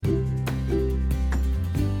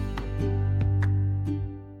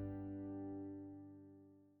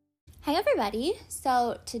Hi everybody.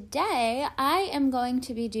 So today I am going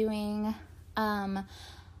to be doing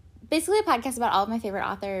basically a podcast about all of my favorite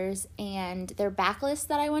authors and their backlists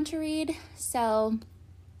that I want to read. So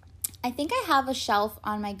I think I have a shelf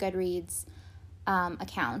on my Goodreads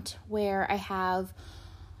account where I have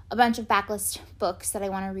a bunch of backlist books that I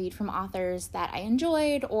want to read from authors that I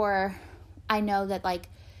enjoyed, or I know that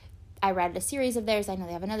I read a series of theirs, I know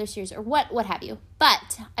they have another series, or what have you.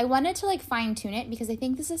 But I wanted to fine tune it because I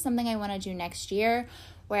think this is something I want to do next year,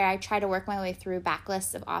 where I try to work my way through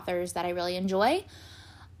backlists of authors that I really enjoy.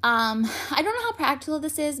 I don't know how practical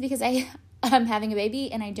this is because I'm having a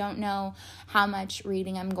baby and I don't know how much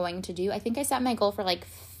reading I'm going to do. I think I set my goal for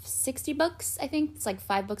 60 books. I think it's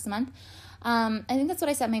 5 books a month. I think that's what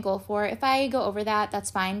I set my goal for. If I go over that, that's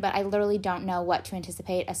fine, but I literally don't know what to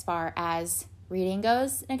anticipate as far as reading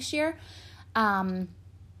goes next year.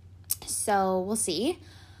 So we'll see.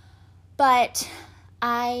 But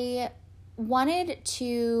I wanted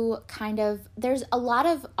to there's a lot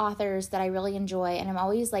of authors that I really enjoy, and I'm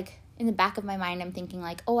always in the back of my mind, I'm thinking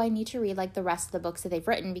I need to read the rest of the books that they've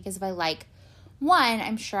written, because if I like one,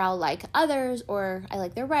 I'm sure I'll like others, or I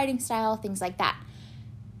like their writing style, things like that.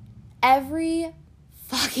 Every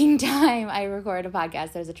fucking time I record a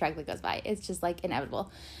podcast, there's a truck that goes by. It's just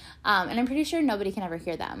inevitable. And I'm pretty sure nobody can ever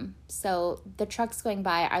hear them. So the trucks going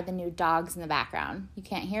by are the new dogs in the background. You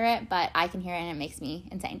can't hear it, but I can hear it, and it makes me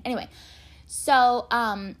insane. Anyway, so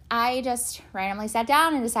I just randomly sat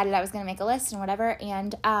down and decided I was going to make a list and whatever.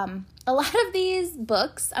 And a lot of these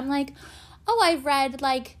books, I'm I've read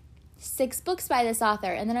 6 books by this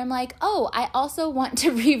author. And then I'm I also want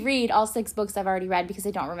to reread all 6 books I've already read because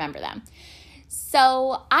I don't remember them.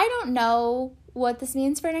 So I don't know what this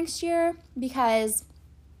means for next year, because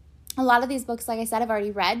a lot of these books, like I said, I've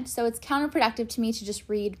already read, so it's counterproductive to me to just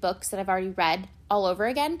read books that I've already read all over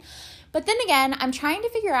again. But then again, I'm trying to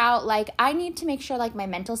figure out, I need to make sure, my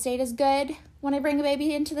mental state is good when I bring a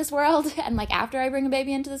baby into this world and, after I bring a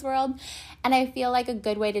baby into this world. And I feel a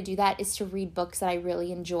good way to do that is to read books that I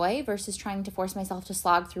really enjoy versus trying to force myself to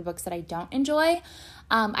slog through books that I don't enjoy.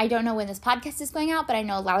 I don't know when this podcast is going out, but I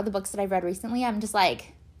know a lot of the books that I've read recently, I'm just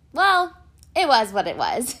well, it was what it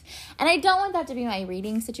was. And I don't want that to be my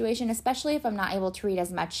reading situation, especially if I'm not able to read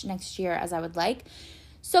as much next year as I would like.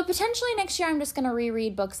 So potentially next year I'm just going to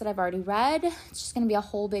reread books that I've already read. It's just going to be a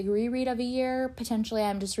whole big reread of a year. Potentially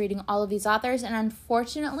I'm just reading all of these authors. And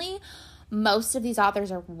unfortunately, most of these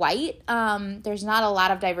authors are white. There's not a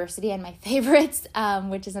lot of diversity in my favorites,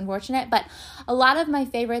 which is unfortunate. But a lot of my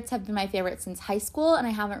favorites have been my favorites since high school, and I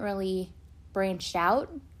haven't really branched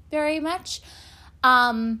out very much.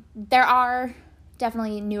 There are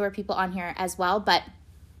definitely newer people on here as well, but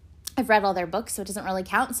I've read all their books, so it doesn't really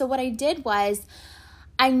count. So what I did was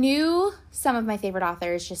I knew some of my favorite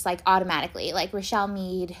authors just automatically, Rochelle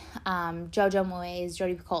Mead, Jojo Moyes,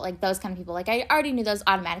 Jodi Picoult, those kind of people. I already knew those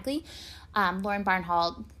automatically. Lauren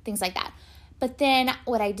Barnholt, things like that. But then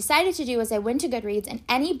what I decided to do was I went to Goodreads, and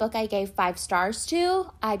any book I gave 5 stars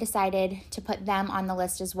to, I decided to put them on the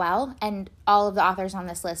list as well. And all of the authors on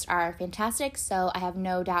this list are fantastic, so I have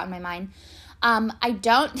no doubt in my mind. I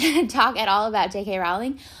don't talk at all about J.K.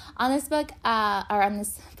 Rowling on this book, or on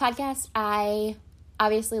this podcast. I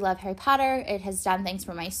obviously love Harry Potter. It has done things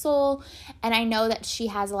for my soul. And I know that she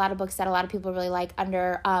has a lot of books that a lot of people really like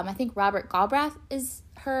under, I think Robert Galbraith is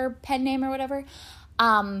her pen name or whatever.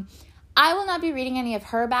 I will not be reading any of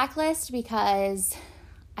her backlist because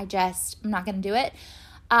I'm not going to do it.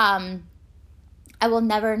 I will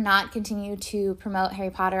never not continue to promote Harry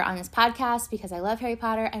Potter on this podcast because I love Harry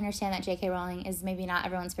Potter. I understand that J.K. Rowling is maybe not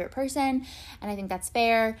everyone's favorite person, and I think that's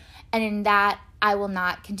fair. And in that, I will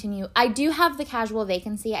not continue. I do have The Casual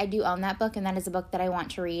Vacancy. I do own that book, and that is a book that I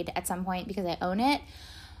want to read at some point because I own it.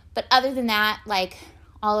 But other than that,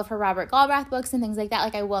 all of her Robert Galbraith books and things like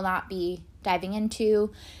that, I will not be diving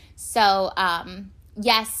into. So,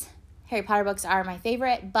 yes, Harry Potter books are my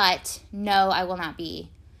favorite, but no, I will not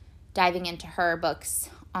be diving into her books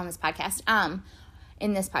on this podcast,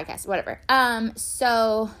 in this podcast, whatever.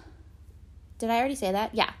 So did I already say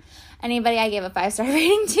that? Yeah. Anybody I gave a 5-star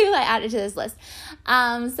rating to, I added to this list.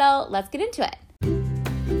 So let's get into it.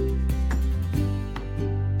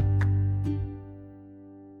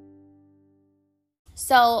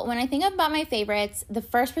 So when I think about my favorites, the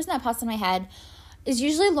first person that pops in my head is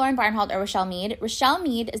usually Lauren Barnholt or Rochelle Mead. Rochelle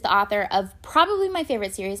Mead is the author of probably my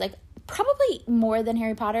favorite series, probably more than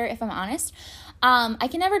Harry Potter, if I'm honest. I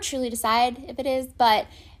can never truly decide if it is, but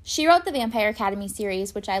she wrote the Vampire Academy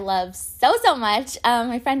series, which I love so much.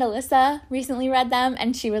 My friend Alyssa recently read them,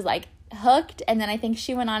 and she was hooked. And then I think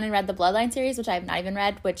she went on and read the Bloodline series, which I have not even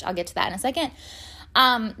read, which I'll get to that in a second.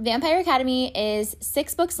 Vampire Academy is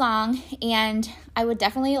 6 books long, and I would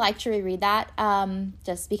definitely like to reread that,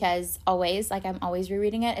 just because I'm always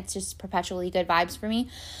rereading it. It's just perpetually good vibes for me.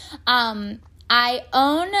 I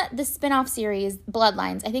own the spin-off series,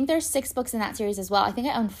 Bloodlines. I think there's 6 books in that series as well. I think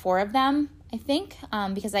I own 4 of them,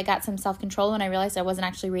 because I got some self-control when I realized I wasn't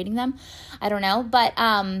actually reading them. I don't know, but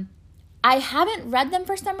I haven't read them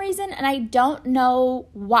for some reason, and I don't know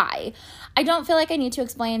why. I don't feel like I need to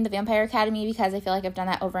explain the Vampire Academy because I feel like I've done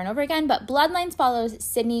that over and over again, but Bloodlines follows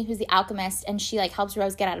Sydney, who's the alchemist, and she helps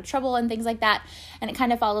Rose get out of trouble and things like that, and it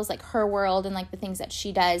kind of follows her world and the things that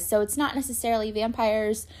she does. So it's not necessarily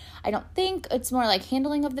vampires, I don't think. It's more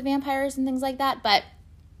handling of the vampires and things like that, but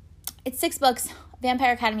it's 6 books.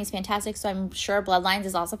 Vampire Academy is fantastic, so I'm sure Bloodlines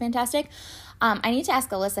is also fantastic. I need to ask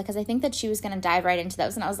Alyssa because I think that she was going to dive right into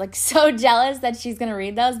those, and I was so jealous that she's going to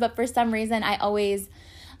read those, but for some reason I always,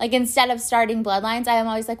 instead of starting Bloodlines, I am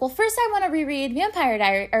always well, first I want to reread Vampire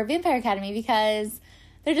Academy because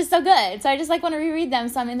they're just so good. So I just want to reread them,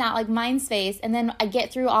 so I'm in that mind space, and then I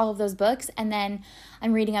get through all of those books, and then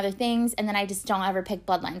I'm reading other things, and then I just don't ever pick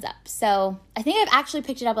Bloodlines up. So I think I've actually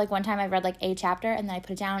picked it up one time. I've read a chapter, and then I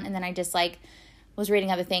put it down, and then I just was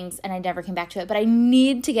reading other things, and I never came back to it, but I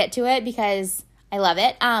need to get to it because I love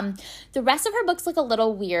it. The rest of her books look a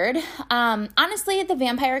little weird. Honestly, the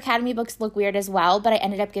Vampire Academy books look weird as well, but I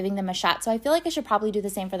ended up giving them a shot, so I feel like I should probably do the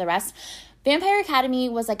same for the rest. Vampire Academy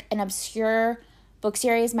was an obscure book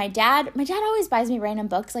series. My dad always buys me random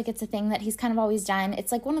books. It's a thing that he's kind of always done.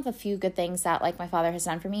 It's one of the few good things that my father has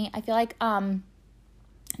done for me. I feel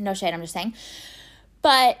no shade, I'm just saying.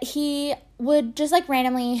 But he would just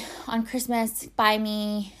randomly on Christmas buy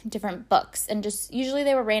me different books, and just usually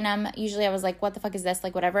they were random. Usually I was what the fuck is this?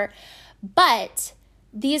 Whatever. But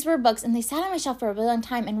these were books, and they sat on my shelf for a really long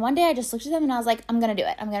time, and one day I just looked at them and I was I'm going to do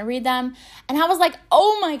it. I'm going to read them. And I was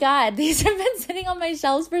oh my God, these have been sitting on my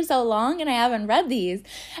shelves for so long and I haven't read these,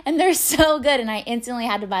 and they're so good. And I instantly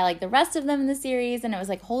had to buy the rest of them in the series, and it was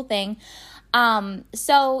a whole thing.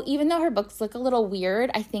 So even though her books look a little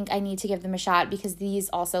weird, I think I need to give them a shot because these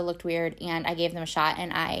also looked weird, and I gave them a shot,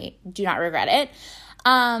 and I do not regret it.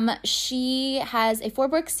 She has a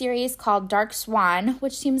 4-book series called Dark Swan,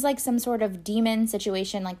 which seems like some sort of demon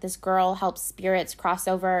situation, this girl helps spirits cross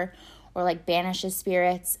over or banishes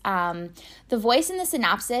spirits. The voice in the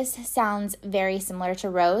synopsis sounds very similar to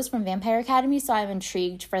Rose from Vampire Academy, so I'm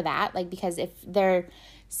intrigued for that, because if they're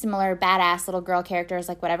similar badass little girl characters,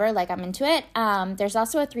 whatever, I'm into it. There's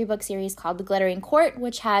also a 3-book series called The Glittering Court,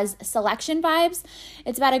 which has Selection vibes.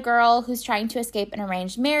 It's about a girl who's trying to escape an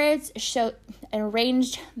arranged marriage,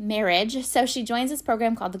 so she joins this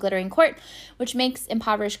program called The Glittering Court, which makes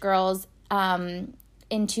impoverished girls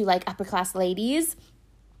into upper class ladies.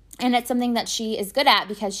 And it's something that she is good at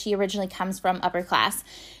because she originally comes from upper class.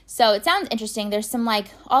 So it sounds interesting. There's some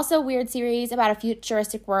also weird series about a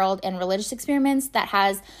futuristic world and religious experiments that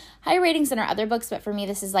has high ratings than her other books. But for me,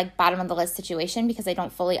 this is bottom of the list situation because I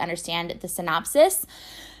don't fully understand the synopsis.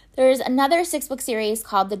 There's another 6-book series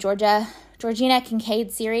called the Georgina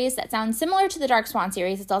Kincaid series that sounds similar to the Dark Swan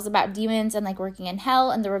series. It's also about demons and working in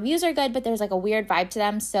hell, and the reviews are good, but there's a weird vibe to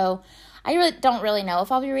them. So I don't really know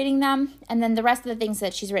if I'll be reading them. And then the rest of the things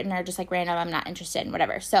that she's written are just random. I'm not interested in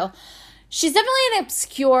whatever. So she's definitely an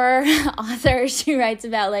obscure author. She writes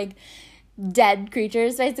about dead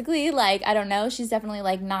creatures, basically. I don't know. She's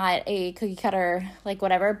definitely not a cookie cutter,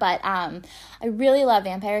 whatever. But I really love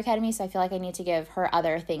Vampire Academy, so I feel I need to give her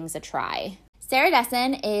other things a try. Sarah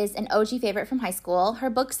Dessen is an OG favorite from high school.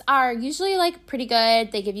 Her books are usually pretty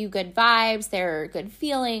good. They give you good vibes. They're good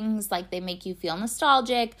feelings. They make you feel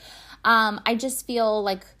nostalgic. I just feel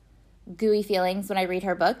gooey feelings when I read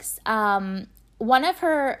her books. One of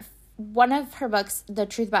her books, The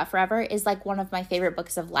Truth About Forever, is one of my favorite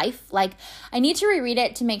books of life. I need to reread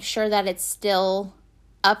it to make sure that it's still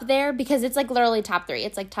up there because it's literally top 3.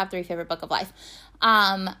 It's top 3 favorite book of life.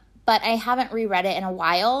 But I haven't reread it in a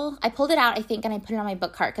while. I pulled it out, I think, and I put it on my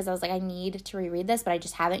book cart because I was I need to reread this, but I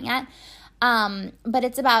just haven't yet. But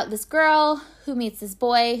it's about this girl who meets this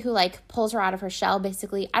boy who pulls her out of her shell,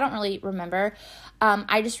 basically. I don't really remember.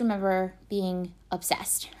 I just remember being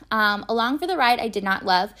obsessed. Along for the Ride, I did not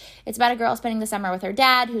love. It's about a girl spending the summer with her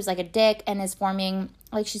dad who's a dick and is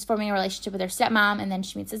she's forming a relationship with her stepmom, and then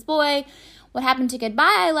she meets this boy. What Happened to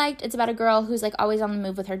Goodbye I liked. It's about a girl who's always on the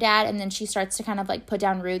move with her dad, and then she starts to kind of put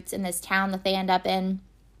down roots in this town that they end up in.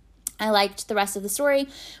 I liked the rest of the story,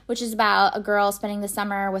 which is about a girl spending the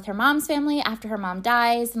summer with her mom's family after her mom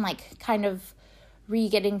dies and kind of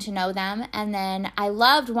getting to know them. And then I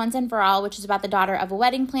loved Once and For All, which is about the daughter of a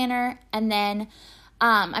wedding planner. And then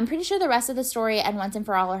I'm pretty sure the rest of the story and Once and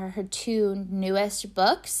For All are her two newest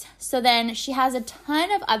books. So then she has a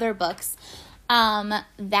ton of other books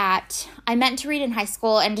that I meant to read in high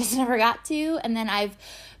school and just never got to. And then I've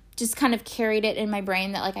just kind of carried it in my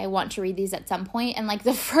brain that, like, I want to read these at some point. And, like,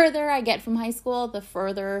 the further I get from high school, the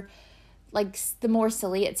further, like, the more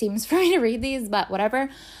silly it seems for me to read these, but whatever.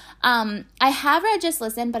 I have read Just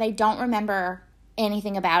Listen, but I don't remember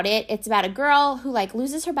anything about it. It's about a girl who, like,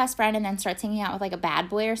 loses her best friend and then starts hanging out with, like, a bad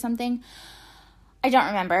boy or something. I don't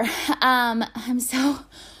remember. I'm so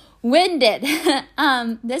winded.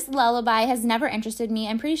 This lullaby has never interested me.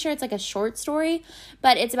 I'm pretty sure it's like a short story,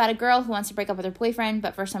 but it's about a girl who wants to break up with her boyfriend,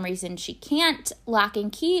 but for some reason she can't. Lock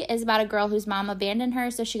and Key is about a girl whose mom abandoned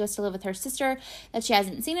her, so she goes to live with her sister that she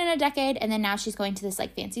hasn't seen in a decade, and then now she's going to this,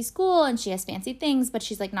 like, fancy school, and she has fancy things, but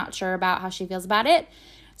she's, like, not sure about how she feels about it.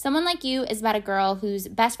 Someone Like You is about a girl whose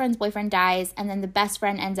best friend's boyfriend dies, and then the best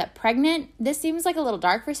friend ends up pregnant. This seems like a little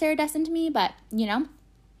dark for Sarah Dessen to me, but, you know.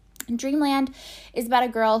 Dreamland is about a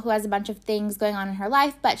girl who has a bunch of things going on in her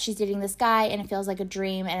life, but she's dating this guy, and it feels like a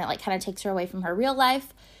dream, and it, like, kind of takes her away from her real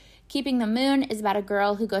life. Keeping the Moon is about a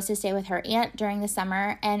girl who goes to stay with her aunt during the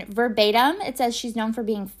summer, and verbatim, it says she's known for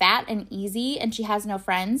being fat and easy, and she has no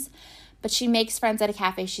friends, but she makes friends at a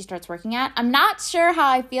cafe she starts working at. I'm not sure how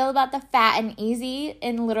I feel about the fat and easy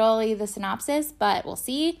in literally the synopsis, but we'll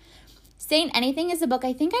see. Saint Anything is a book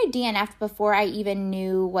I think I DNF'd before I even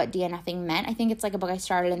knew what DNFing meant. I think it's like a book I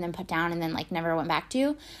started and then put down and then, like, never went back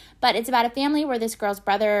to. But it's about a family where this girl's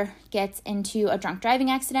brother gets into a drunk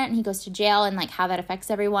driving accident and he goes to jail, and, like, how that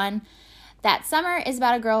affects everyone. That Summer is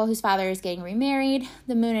about a girl whose father is getting remarried.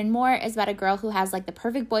 The Moon and More is about a girl who has, like, the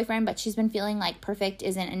perfect boyfriend, but she's been feeling like perfect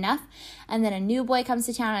isn't enough. And then a new boy comes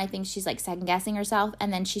to town, and I think she's, like, second-guessing herself.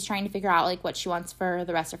 And then she's trying to figure out, like, what she wants for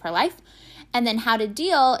the rest of her life. And then How to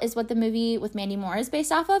Deal is what the movie with Mandy Moore is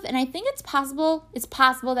based off of. And I think it's possible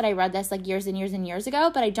that I read this, like, years and years and years ago,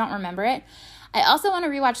 but I don't remember it. I also want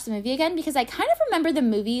to rewatch the movie again because I kind of remember the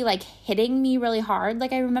movie, like, hitting me really hard.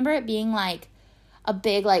 Like, I remember it being, like, a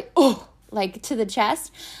big, like, oh, like, to the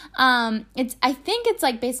chest. I think it's,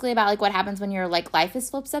 like, basically about, like, what happens when your, like, life is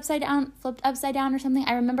flipped upside down or something.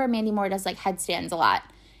 I remember Mandy Moore does, like, headstands a lot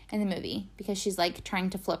in the movie because she's, like, trying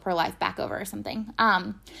to flip her life back over or something.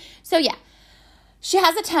 So yeah, she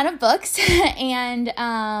has a ton of books, and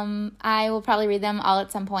I will probably read them all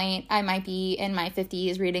at some point. I might be in my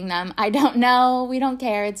 50s reading them. I don't know. We don't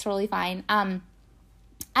care. It's totally fine.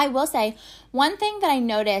 I will say one thing that I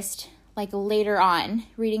noticed, like, later on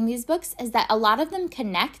reading these books is that a lot of them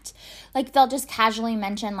connect. Like, they'll just casually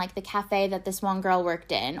mention, like, the cafe that this one girl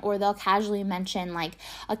worked in, or they'll casually mention, like,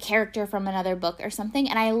 a character from another book or something.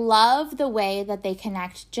 And I love the way that they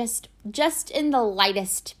connect just in the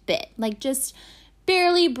lightest bit. Like, just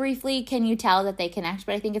barely, briefly can you tell that they connect,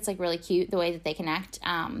 but I think it's, like, really cute the way that they connect.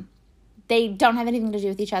 They don't have anything to do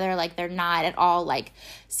with each other. Like, they're not at all, like,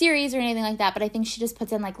 series or anything like that. But I think she just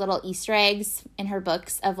puts in, like, little Easter eggs in her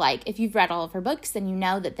books of, like, if you've read all of her books, then you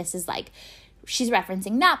know that this is, like, she's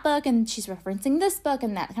referencing that book and she's referencing this book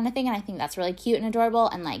and that kind of thing. And I think that's really cute and adorable.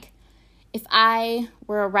 And, like, if I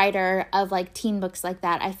were a writer of, like, teen books like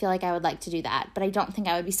that, I feel like I would like to do that. But I don't think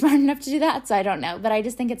I would be smart enough to do that, so I don't know. But I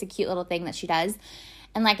just think it's a cute little thing that she does.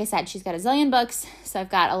 And like I said, she's got a zillion books, so I've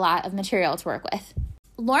got a lot of material to work with.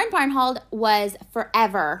 Lauren Barnhold was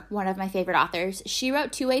forever one of my favorite authors. She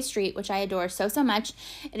wrote Two-Way Street, which I adore so much.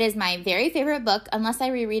 It is my very favorite book, unless I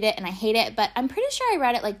reread it and I hate it, but I'm pretty sure I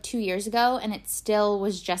read it like 2 years ago, and it still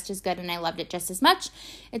was just as good, and I loved it just as much.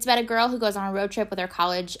 It's about a girl who goes on a road trip with her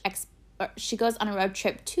she goes on a road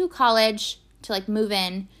trip to college to, like, move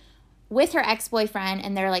in with her ex-boyfriend,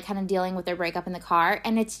 and they're, like, kind of dealing with their breakup in the car,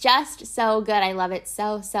 and it's just so good. I love it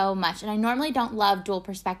so much, and I normally don't love dual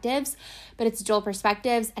perspectives, but it's dual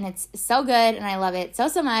perspectives, and it's so good, and I love it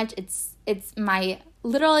so much. It's my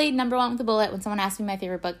literally number one with a bullet. When someone asks me my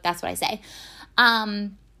favorite book, that's what I say.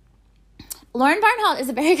 Lauren Barnhold is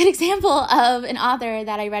a very good example of an author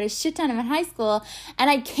that I read a shit ton of in high school, and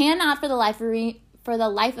I cannot for the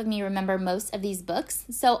life of me remember most of these books.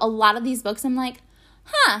 So a lot of these books I'm like,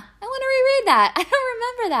 I want to reread that. I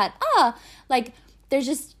don't remember that. Like, there's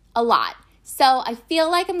just a lot. So I feel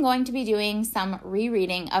like I'm going to be doing some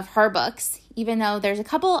rereading of her books, even though there's a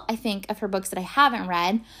couple, I think, of her books that I haven't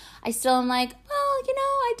read. I still am like, well, you know,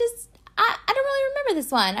 I don't really remember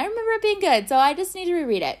this one. I remember it being good, so I just need to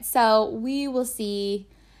reread it. So we will see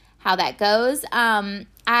how that goes.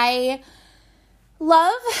 I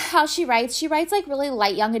love how she writes. She writes, like, really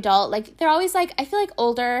light young adult. Like, they're always, like, I feel like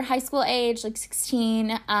older, high school age, like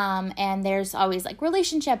 16, and there's always, like,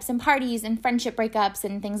 relationships and parties and friendship breakups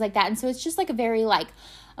and things like that. And so it's just, like, a very, like,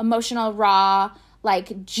 emotional, raw,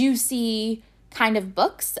 like, juicy kind of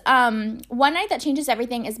books. One Night That Changes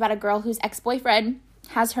Everything is about a girl whose ex-boyfriend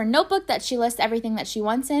has her notebook that she lists everything that she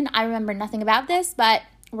wants in. I remember nothing about this, but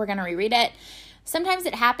we're going to reread it. Sometimes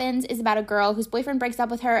It Happens is about a girl whose boyfriend breaks up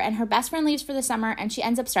with her and her best friend leaves for the summer and she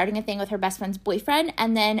ends up starting a thing with her best friend's boyfriend,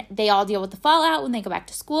 and then they all deal with the fallout when they go back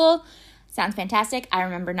to school. Sounds fantastic. I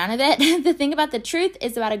remember none of it. The Thing About the Truth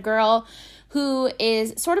is about a girl who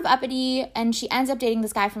is sort of uppity and she ends up dating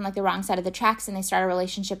this guy from like the wrong side of the tracks, and they start a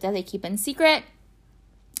relationship that they keep in secret.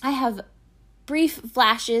 I have brief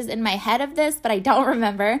flashes in my head of this, but I don't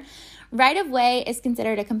remember. Right of Way is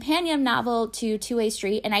considered a companion novel to Two-Way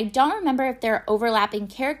Street, and I don't remember if they're overlapping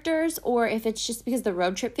characters or if it's just because the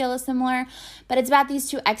road trip feel is similar, but it's about these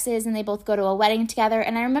two exes and they both go to a wedding together,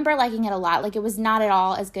 and I remember liking it a lot. Like, it was not at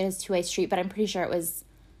all as good as Two-Way Street, but I'm pretty sure it was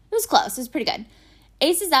close. It was pretty good.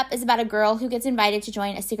 Aces Up is about a girl who gets invited to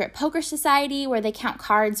join a secret poker society where they count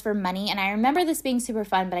cards for money, and I remember this being super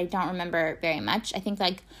fun, but I don't remember very much. I think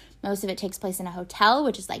like most of it takes place in a hotel,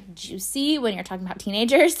 which is like juicy when you're talking about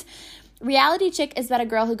teenagers. Reality Chick is about a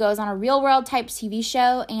girl who goes on a real world type TV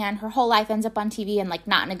show and her whole life ends up on TV, and like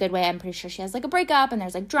not in a good way. I'm pretty sure she has like a breakup and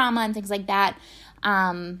there's like drama and things like that.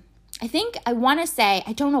 I want to say,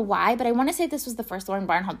 I don't know why, but I want to say this was the first Lauren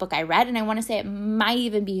Barnholt book I read, and I want to say it might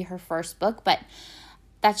even be her first book, but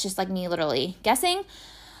that's just like me literally guessing.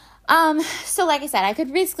 So like I said, I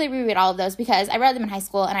could basically reread all of those because I read them in high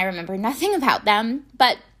school and I remember nothing about them,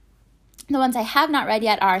 but the ones I have not read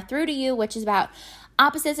yet are Through to You, which is about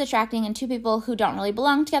opposites attracting and two people who don't really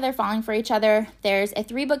belong together falling for each other. There's a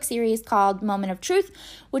 3-book series called Moment of Truth,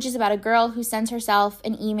 which is about a girl who sends herself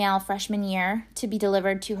an email freshman year to be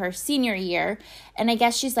delivered to her senior year, and I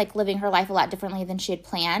guess she's like living her life a lot differently than she had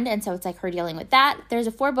planned, and so it's like her dealing with that. There's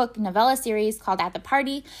a 4-book novella series called At the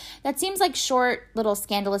Party that seems like short little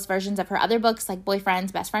scandalous versions of her other books like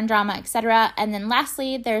Boyfriends, Best Friend Drama, etc. And then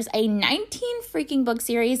lastly, there's a 19 freaking book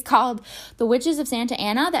series called The Witches of Santa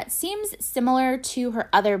Ana that seems similar to her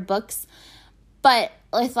other books, but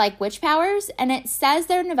with like witch powers, and it says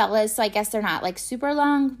they're novellas, so I guess they're not like super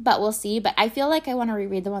long, but we'll see. But I feel like I want to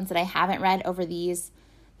reread the ones that I haven't read over these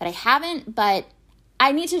that I haven't, but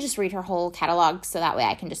I need to just read her whole catalog so that way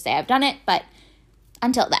I can just say I've done it, but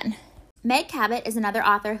until then. Meg Cabot is another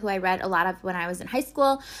author who I read a lot of when I was in high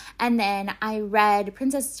school, and then I read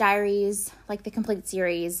Princess Diaries, like the complete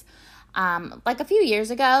series, like a few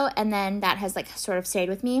years ago, and then that has like sort of stayed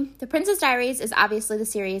with me. The Princess Diaries is obviously the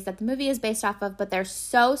series that the movie is based off of, but they're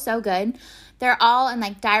so good. They're all in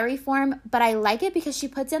like diary form, but I like it because she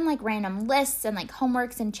puts in like random lists and like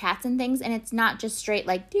homeworks and chats and things, and it's not just straight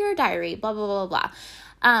like Dear Diary, blah, blah, blah, blah.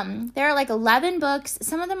 There are like 11 books.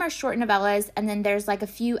 Some of them are short novellas, and then there's like a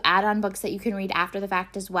few add-on books that you can read after the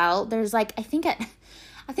fact as well. There's like, I think in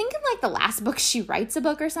like the last book she writes a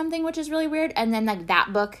book or something, which is really weird, and then like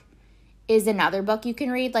that book is another book you can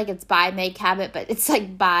read. Like, it's by Meg Cabot, but it's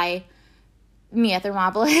like by Mia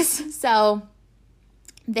Thermopolis. So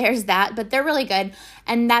there's that, but they're really good.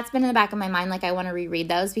 And that's been in the back of my mind. Like, I want to reread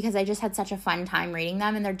those because I just had such a fun time reading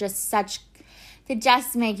them, and they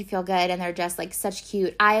just make you feel good, and they're just like such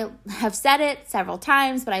cute. I have said it several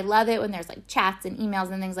times, but I love it when there's like chats and emails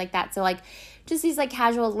and things like that. So like just these like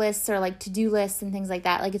casual lists or like to-do lists and things like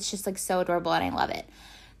that. Like, it's just like so adorable, and I love it.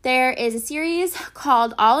 There is a series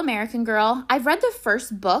called All American Girl. I've read the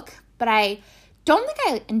first book, but I don't think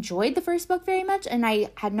I enjoyed the first book very much, and I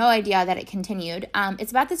had no idea that it continued. It's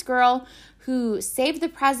about this girl who saved the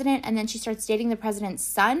president, and then she starts dating the president's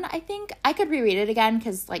son, I think. I could reread it again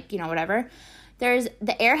because, like, you know, whatever. There's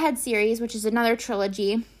the Airhead series, which is another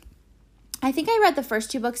trilogy. I think I read the first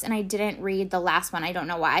 2 books, and I didn't read the last one. I don't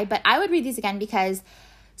know why, but I would read these again because,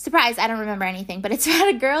 surprise, I don't remember anything, but it's about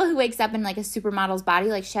a girl who wakes up in like a supermodel's body.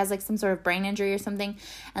 Like, she has like some sort of brain injury or something,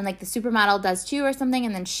 and like the supermodel does too or something,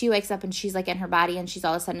 and then she wakes up and she's like in her body and she's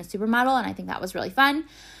all of a sudden a supermodel, and I think that was really fun.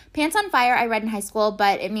 Pants on Fire I read in high school,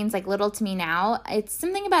 but it means like little to me now. It's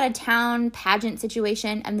something about a town pageant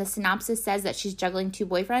situation, and the synopsis says that she's juggling 2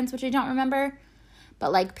 boyfriends, which I don't remember.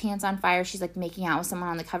 But like Pants on Fire, she's like making out with someone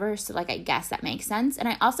on the cover, so like I guess that makes sense. And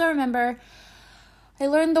I also remember I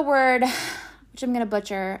learned the word, which I'm going to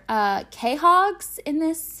butcher, quahogs in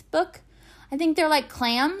this book. I think they're like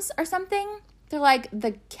clams or something. They're like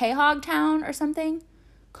the quahog town or something.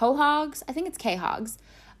 Quahogs? I think it's quahogs.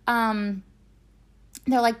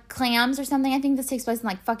 They're like clams or something. I think this takes place in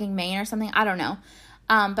like fucking Maine or something. I don't know.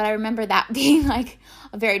 But I remember that being like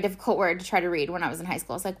a very difficult word to try to read when I was in high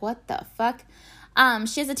school. I was like, what the fuck?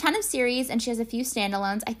 She has a ton of series, and she has a few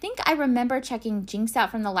standalones. I think I remember checking Jinx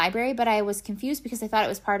out from the library, but I was confused because I thought it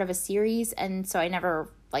was part of a series, and so I never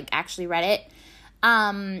like actually read it.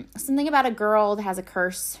 Something about a girl that has a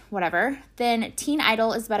curse, whatever. Then Teen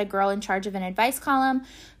Idol is about a girl in charge of an advice column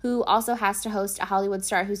who also has to host a Hollywood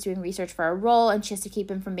star who's doing research for a role, and she has to keep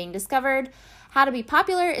him from being discovered. How to Be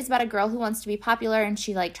Popular is about a girl who wants to be popular, and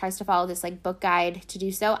she like tries to follow this like book guide to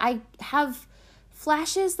do so. I have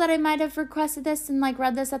flashes that I might have requested this and like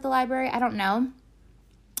read this at the library. I don't know.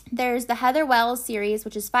 There's the Heather Wells series,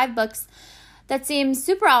 which is 5 books that seems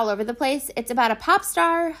super all over the place. It's about a pop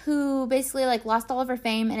star who basically like lost all of her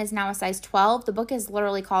fame and is now a size 12. The book is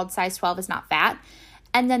literally called Size 12 is Not Fat.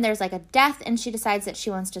 And then there's like a death, and she decides that she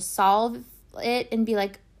wants to solve it and be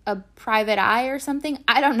like a private eye or something.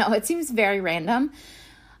 I don't know. It seems very random.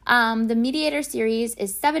 The Mediator series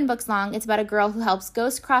is 7 books long. It's about a girl who helps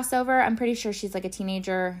ghost crossover. I'm pretty sure she's like a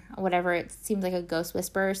teenager or whatever. It seems like a ghost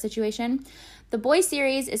whisperer situation. The Boy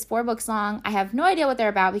series is 4 books long. I have no idea what they're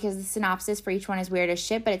about because the synopsis for each one is weird as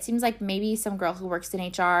shit, but it seems like maybe some girl who works in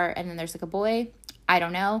HR and then there's like a boy. I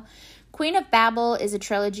don't know. Queen of Babel is a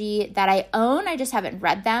trilogy that I own. I just haven't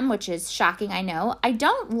read them, which is shocking, I know. I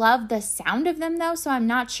don't love the sound of them though, so I'm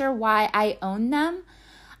not sure why I own them.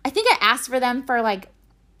 I think I asked for them for like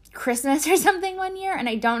Christmas or something one year, and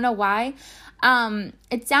I don't know why.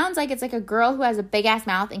 It sounds like it's like a girl who has a big ass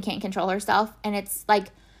mouth and can't control herself, and it's like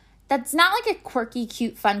that's not like a quirky,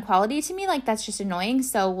 cute, fun quality to me. Like that's just annoying,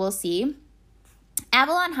 so we'll see.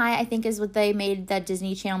 Avalon High, I think, is what they made the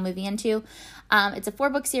Disney Channel movie into. It's a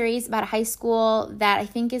 4-book series about a high school that I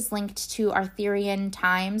think is linked to Arthurian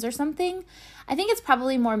times or something. I think it's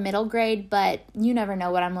probably more middle grade, but you never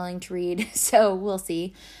know what I'm willing to read, so we'll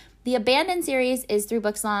see. The Abandoned series is 3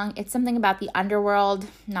 books long. It's something about the underworld.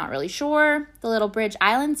 Not really sure. The Little Bridge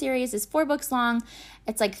Island series is 4 books long.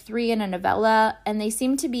 It's like 3 in a novella, and they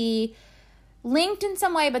seem to be linked in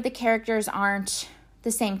some way, but the characters aren't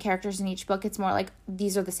the same characters in each book. It's more like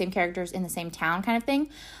these are the same characters in the same town kind of thing.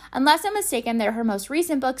 Unless I'm mistaken, they're her most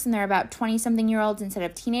recent books, and they're about 20-something-year-olds instead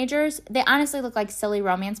of teenagers. They honestly look like silly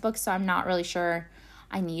romance books, so I'm not really sure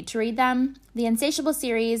I need to read them. The Insatiable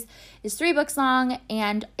series is 3 books long,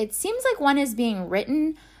 and it seems like one is being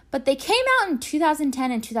written, but they came out in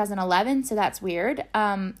 2010 and 2011, so that's weird.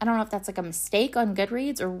 I don't know if that's like a mistake on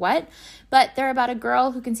Goodreads or what, but they're about a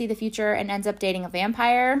girl who can see the future and ends up dating a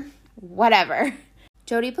vampire. Whatever.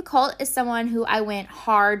 Jodi Picoult is someone who I went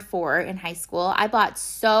hard for in high school. I bought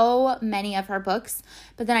so many of her books,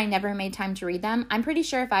 but then I never made time to read them. I'm pretty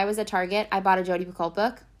sure if I was at Target, I bought a Jodi Picoult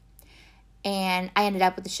book, and I ended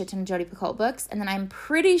up with a shit ton of Jodi Picoult books. And then I'm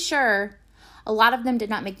pretty sure a lot of them did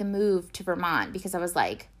not make the move to Vermont because I was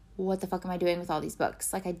like, what the fuck am I doing with all these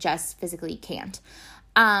books? Like, I just physically can't.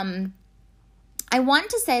 I want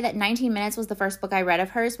to say that 19 Minutes was the first book I read of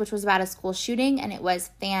hers, which was about a school shooting, and it was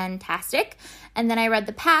fantastic. And then I read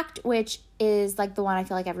The Pact, which is like the one I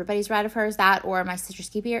feel like everybody's read of hers, that or My Sister's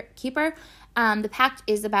Keeper. The Pact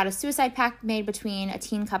is about a suicide pact made between a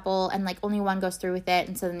teen couple, and like only one goes through with it,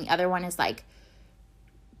 and so then the other one is like,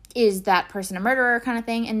 is that person a murderer kind of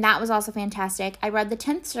thing, and that was also fantastic. I read The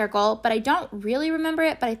 10th Circle, but I don't really remember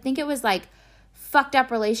it, but I think it was like fucked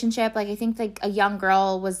up relationship. Like I think like a young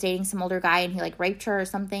girl was dating some older guy and he like raped her or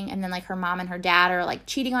something, and then like her mom and her dad are like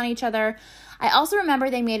cheating on each other. I also remember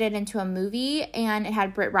they made it into a movie, and it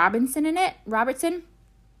had Britt Robertson in it.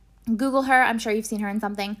 Google her. I'm sure you've seen her in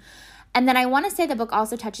something. And then I want to say the book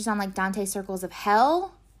also touches on like Dante's Circles of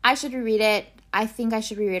Hell. I should reread it. I think I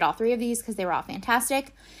should reread all 3 of these because they were all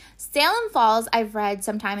fantastic. Salem Falls I've read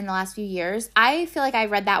sometime in the last few years. I feel like I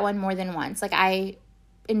read that one more than once. Like I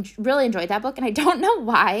really enjoyed that book, and I don't know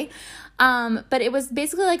why. But it was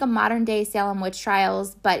basically like a modern day Salem witch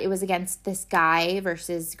trials, but it was against this guy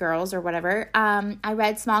versus girls or whatever. I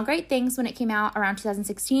read Small Great Things when it came out around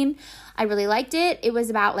 2016. I really liked it. It was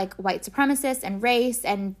about like white supremacists and race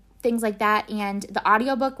and things like that, and the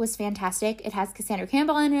audiobook was fantastic. It has Cassandra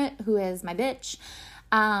Campbell in it, who is my bitch.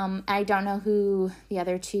 I don't know who the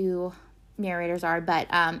other 2 narrators are, but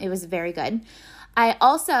it was very good. I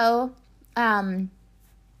also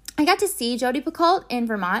I got to see Jodi Picoult in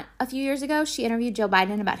Vermont a few years ago. She interviewed Joe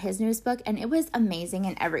Biden about his newest book, and it was amazing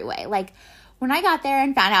in every way. Like, when I got there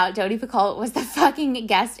and found out Jodi Picoult was the fucking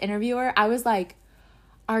guest interviewer, I was like,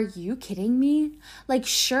 are you kidding me? Like,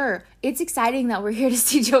 sure, it's exciting that we're here to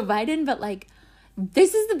see Joe Biden, but like,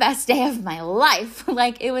 this is the best day of my life.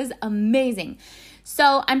 Like, it was amazing.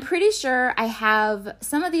 So I'm pretty sure I have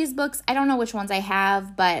some of these books. I don't know which ones I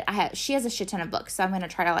have, but she has a shit ton of books, so I'm going to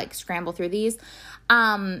try to like scramble through these.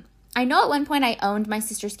 I know at one point I owned My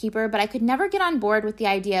Sister's Keeper, but I could never get on board with the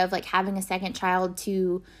idea of like having a second child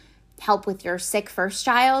to help with your sick first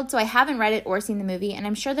child. So I haven't read it or seen the movie, and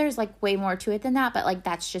I'm sure there's like way more to it than that, but like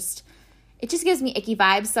that's just, it just gives me icky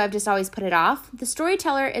vibes, so I've just always put it off. The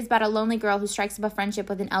Storyteller is about a lonely girl who strikes up a friendship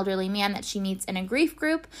with an elderly man that she meets in a grief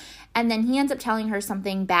group, and then he ends up telling her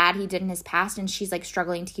something bad he did in his past, and she's like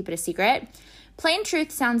struggling to keep it a secret. Plain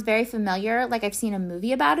Truth sounds very familiar, like I've seen a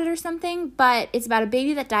movie about it or something, but it's about a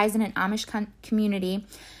baby that dies in an Amish community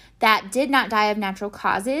that did not die of natural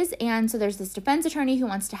causes, and so there's this defense attorney who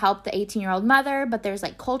wants to help the 18-year-old mother, but there's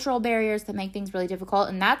like cultural barriers that make things really difficult,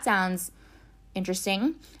 and that sounds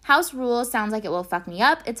interesting. House Rules sounds like it will fuck me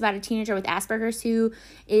up. It's about a teenager with Asperger's who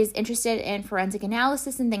is interested in forensic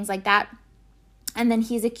analysis and things like that. And then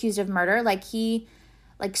he's accused of murder. Like he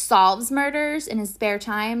solves murders in his spare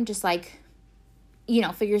time, just like,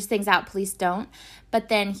 figures things out. Police don't. But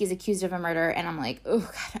then he's accused of a murder, and I'm like, oh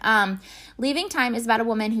God. Leaving Time is about a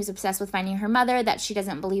woman who's obsessed with finding her mother that she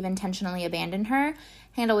doesn't believe intentionally abandoned her.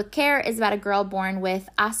 Handle with Care is about a girl born with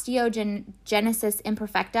osteogenesis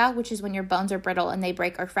imperfecta, which is when your bones are brittle and they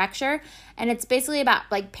break or fracture. And it's basically about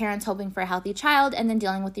like parents hoping for a healthy child and then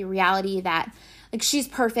dealing with the reality that like she's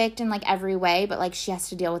perfect in like every way, but like she has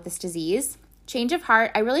to deal with this disease. Change of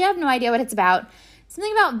Heart, I really have no idea what it's about.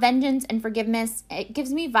 Something about vengeance and forgiveness. It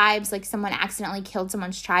gives me vibes like someone accidentally killed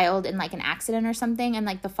someone's child in like an accident or something and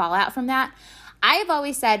like the fallout from that. I've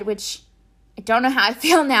always said, which I don't know how I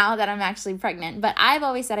feel now that I'm actually pregnant, but I've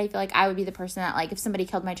always said I feel like I would be the person that like if somebody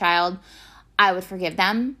killed my child, I would forgive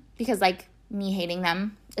them because like me hating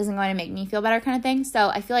them isn't going to make me feel better kind of thing. So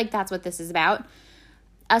I feel like that's what this is about.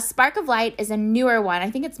 A Spark of Light is a newer one. I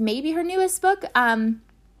think it's maybe her newest book.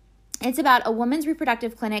 It's about a woman's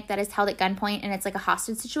reproductive clinic that is held at gunpoint, and it's like a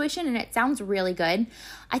hostage situation, and it sounds really good.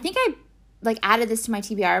 I think I like added this to my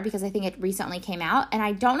TBR because I think it recently came out, and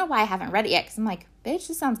I don't know why I haven't read it yet because I'm like, bitch,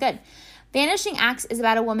 this sounds good. Vanishing Acts is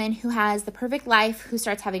about a woman who has the perfect life, who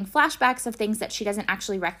starts having flashbacks of things that she doesn't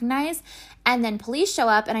actually recognize, and then police show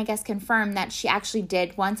up and I guess confirm that she actually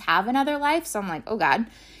did once have another life, so I'm like, oh God.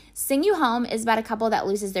 Sing You Home is about a couple that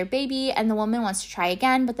loses their baby, and the woman wants to try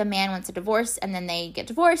again, but the man wants a divorce, and then they get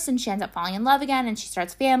divorced, and she ends up falling in love again, and she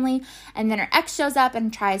starts family, and then her ex shows up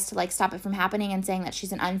and tries to like stop it from happening and saying that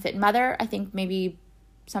she's an unfit mother. I think maybe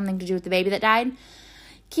something to do with the baby that died.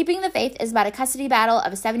 Keeping the Faith is about a custody battle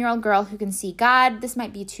of a 7-year-old girl who can see God. This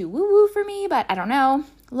might be too woo-woo for me, but I don't know.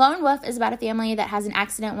 Lone Wolf is about a family that has an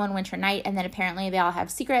accident one winter night, and then apparently they all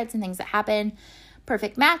have secrets and things that happen.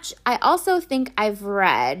 Perfect Match, I also think I've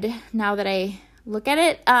read, now that I look at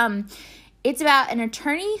it. It's about an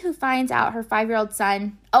attorney who finds out her 5-year-old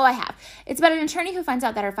son, I have. It's about an attorney who finds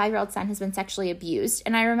out that her 5-year-old son has been sexually abused,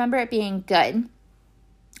 and I remember it being good.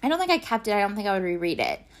 I don't think I kept it. I don't think I would reread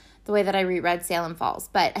it the way that I reread Salem Falls,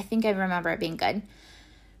 but I think I remember it being good.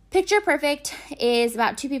 Picture Perfect is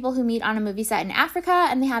about two people who meet on a movie set in Africa,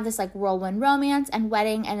 and they have this like whirlwind romance and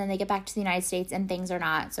wedding, and then they get back to the United States and things are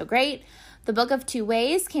not so great. The Book of Two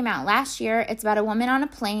Ways came out last year. It's about a woman on a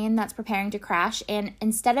plane that's preparing to crash, and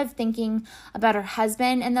instead of thinking about her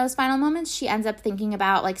husband in those final moments, she ends up thinking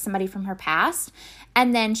about like somebody from her past,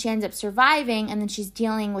 and then she ends up surviving, and then she's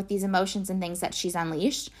dealing with these emotions and things that she's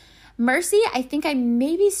unleashed. Mercy, I think I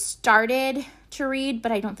maybe started to read,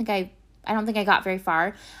 but I don't think I got very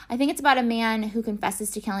far. I think it's about a man who confesses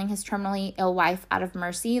to killing his terminally ill wife out of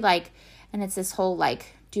mercy, like, and it's this whole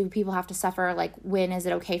like, do people have to suffer? Like, when is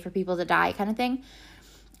it okay for people to die kind of thing?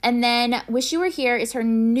 And then Wish You Were Here is her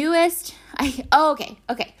newest. Okay.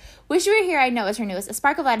 Wish You Were Here I know is her newest. A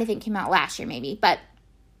Spark of Light I think came out last year maybe. But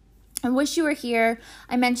I Wish You Were Here,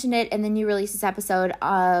 I mentioned it in the new releases episode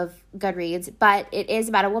of Goodreads. But it is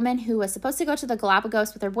about a woman who was supposed to go to the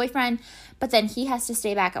Galapagos with her boyfriend. But then he has to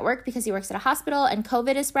stay back at work because he works at a hospital and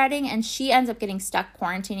COVID is spreading. And she ends up getting stuck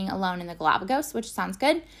quarantining alone in the Galapagos, which sounds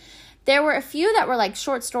good. There were a few that were like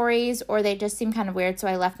short stories or they just seemed kind of weird, so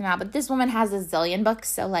I left them out. But this woman has a zillion books,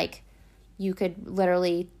 so like you could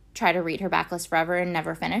literally try to read her backlist forever and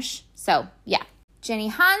never finish. So yeah. Jenny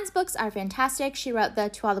Han's books are fantastic. She wrote the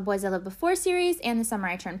To All the Boys I Loved Before series and the Summer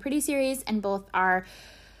I Turned Pretty series, and both are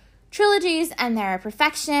trilogies and they're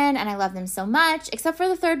perfection and I love them so much, except for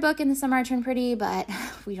the third book in the Summer I Turned Pretty, but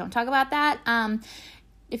we don't talk about that.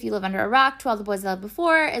 If You Live Under a Rock, To All the Boys I Loved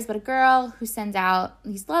Before is about a girl who sends out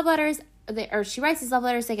these love letters, or she writes these love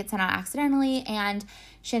letters, they get sent out accidentally, and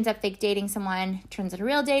she ends up fake dating someone, turns into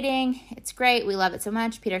real dating. It's great. We love it so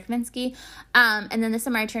much. Peter Kaminsky. And then the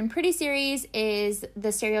Summer I Turned Pretty series is the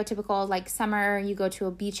stereotypical, like, summer, you go to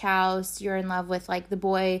a beach house, you're in love with, like, the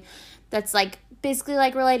boy that's, like, basically,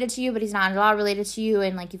 like, related to you, but he's not at all related to you,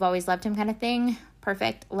 and, like, you've always loved him kind of thing.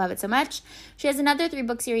 Perfect. Love it so much. She has another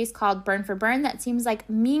 3-book series called Burn for Burn that seems like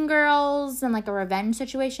Mean Girls and like a revenge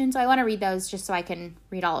situation. So I want to read those just so I can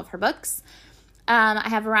read all of her books. I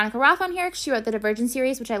have Veronica Roth on here. She wrote the Divergent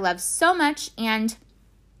series, which I love so much. And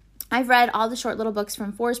I've read all the short little books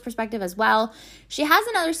from Four's perspective as well. She has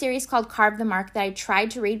another series called Carve the Mark that I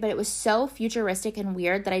tried to read, but it was so futuristic and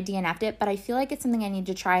weird that I DNF'd it. But I feel like it's something I need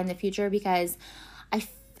to try in the future because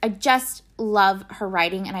I just love her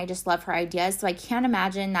writing and I just love her ideas. So I can't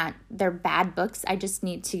imagine that they're bad books. I just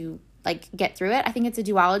need to get through it. I think it's a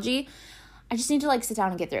duology. I just need to sit down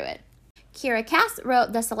and get through it. Kira Cass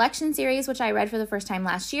wrote the Selection series, which I read for the first time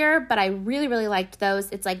last year, but I really, really liked those.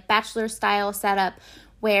 It's bachelor style setup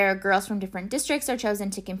where girls from different districts are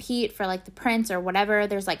chosen to compete for the prince or whatever.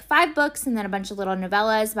 There's 5 books and then a bunch of little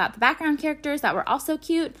novellas about the background characters that were also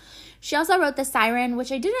cute. She also wrote The Siren,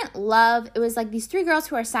 which I didn't love. It was these 3 girls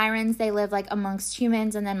who are sirens. They live amongst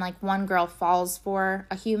humans, and then one girl falls for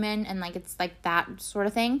a human, and it's that sort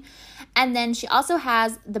of thing. And then she also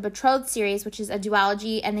has the Betrothed series, which is a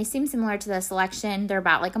duology, and they seem similar to the Selection. They're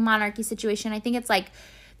about a monarchy situation. I think it's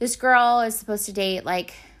this girl is supposed to date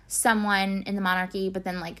someone in the monarchy, but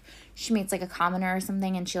then she meets a commoner or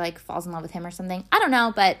something, and she falls in love with him or something. I don't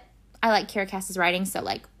know, but I like Kira Cass's writing, so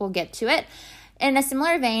we'll get to it. In a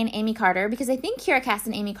similar vein, Amy Carter, because I think Kira Cass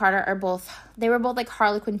and Amy Carter were both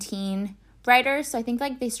Harlequin teen writers, so I think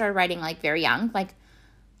they started writing very young.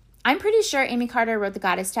 I'm pretty sure Amy Carter wrote The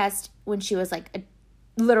Goddess Test when she was a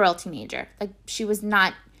literal teenager. She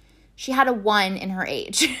had a 1 in her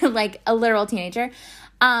age, a literal teenager.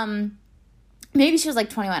 Maybe she was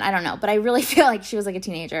 21, I don't know, but I really feel she was a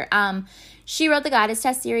teenager. She wrote the Goddess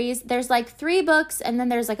Test series. There's 3 books, and then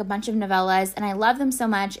there's a bunch of novellas, and I love them so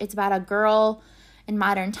much. It's about a girl in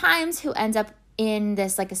modern times who ends up in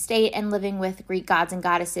this estate and living with Greek gods and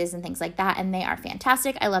goddesses and things like that, and they are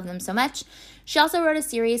fantastic. I love them so much. She also wrote a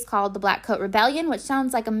series called The Black Coat Rebellion, which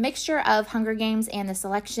sounds like a mixture of Hunger Games and The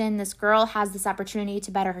Selection. This girl has this opportunity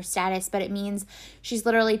to better her status, but it means she's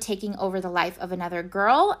literally taking over the life of another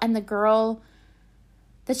girl, and the girl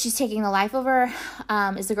that she's taking the life over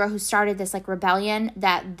is the girl who started this rebellion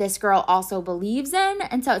that this girl also believes in.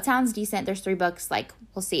 And so it sounds decent. There's 3 books.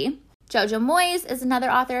 We'll see. Jojo Moyes is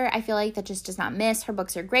another author I feel that just does not miss. Her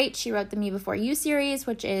books are great. She wrote the Me Before You series,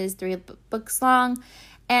 which is 3 books long,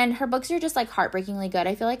 and her books are just heartbreakingly good.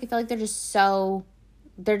 I feel like they're just so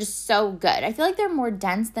good. I feel they're more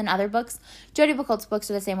dense than other books. Jodi Picoult's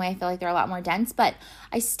books are the same way. I feel they're a lot more dense, but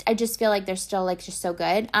I just feel they're still just so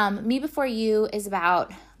good. Me Before You is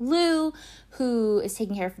about Lou, who is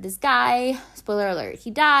taking care of this guy. Spoiler alert,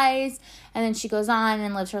 he dies, and then she goes on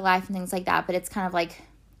and lives her life and things like that, but it's kind of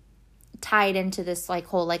tied into this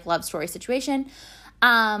whole love story situation.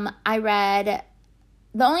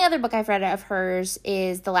 The only other book I've read of hers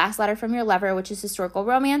is The Last Letter from Your Lover, which is historical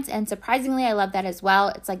romance, and surprisingly, I love that as well.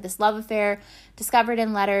 It's this love affair discovered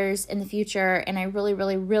in letters in the future, and I really,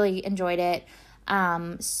 really, really enjoyed it.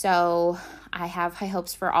 So I have high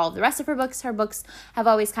hopes for all of the rest of her books. Her books have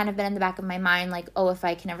always kind of been in the back of my mind, if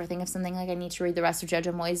I can ever think of something, I need to read the rest of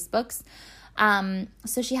Jojo Moyes' books.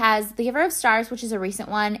 So she has The Giver of Stars, which is a recent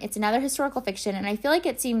one. It's another historical fiction, and I feel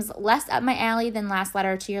it seems less up my alley than Last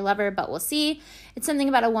Letter to Your Lover, but we'll see. It's something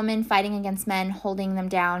about a woman fighting against men, holding them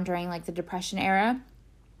down during the Depression era.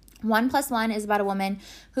 1+1 is about a woman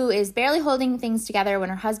who is barely holding things together when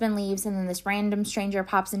her husband leaves, and then this random stranger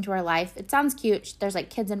pops into her life. It sounds cute. There's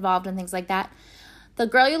kids involved and things like that. The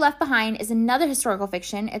Girl You Left Behind is another historical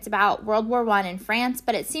fiction. It's about World War I in France,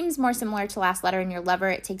 but it seems more similar to Last Letter and Your Lover.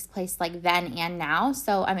 It takes place then and now,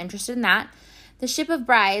 so I'm interested in that. The Ship of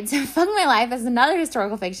Brides, Fuck My Life, is another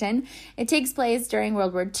historical fiction. It takes place during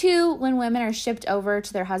World War II when women are shipped over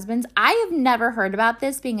to their husbands. I have never heard about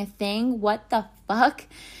this being a thing. What the fuck?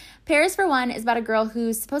 Paris for One is about a girl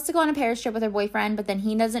who's supposed to go on a Paris trip with her boyfriend, but then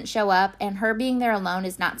he doesn't show up, and her being there alone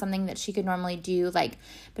is not something that she could normally do,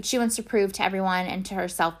 but she wants to prove to everyone and to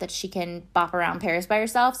herself that she can bop around Paris by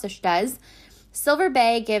herself, so she does. Silver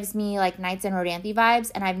Bay gives me Knights in Rodanthe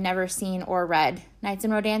vibes, and I've never seen or read Knights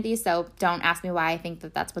in Rodanthe, so don't ask me why I think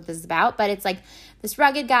that that's what this is about, but it's this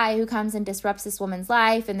rugged guy who comes and disrupts this woman's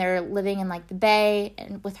life, and they're living in the Bay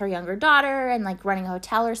and with her younger daughter and running a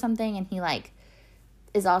hotel or something, and he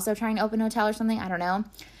is also trying to open a hotel or something. I don't know.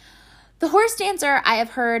 The Horse Dancer, I have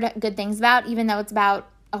heard good things about, even though it's about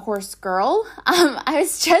a horse girl. I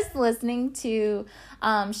was just listening to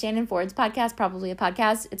Shannon Ford's podcast, probably a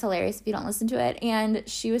podcast. It's hilarious if you don't listen to it. And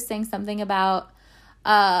she was saying something about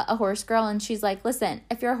a horse girl. And she's like, listen,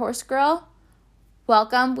 if you're a horse girl,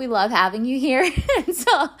 welcome. We love having you here. And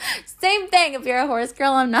so same thing. If you're a horse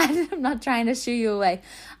girl, I'm not trying to shoo you away.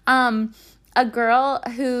 A girl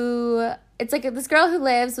who... It's this girl who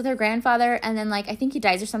lives with her grandfather, and then, I think he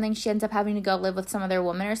dies or something. She ends up having to go live with some other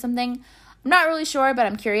woman or something. I'm not really sure, but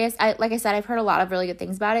I'm curious. Like I said, I've heard a lot of really good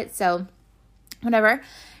things about it, so whatever.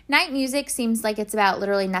 Night Music seems like it's about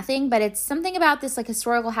literally nothing, but it's something about this like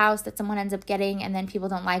historical house that someone ends up getting, and then people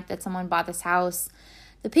don't like that someone bought this house.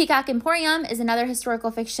 The Peacock Emporium is another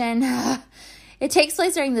historical fiction. It takes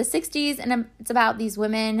place during the 60s, and it's about these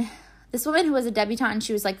women. This woman who was a debutante, and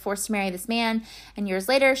she was like forced to marry this man, and years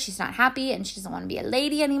later she's not happy and she doesn't want to be a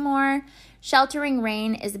lady anymore. Sheltering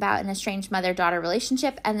Rain is about an estranged mother-daughter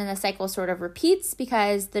relationship, and then the cycle sort of repeats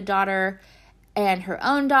because the daughter and her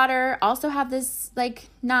own daughter also have this like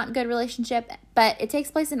not good relationship, but it takes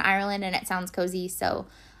place in Ireland and it sounds cozy, so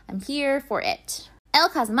I'm here for it. El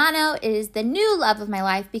Casamano is the new love of my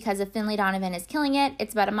life because of Finlay Donovan is killing it.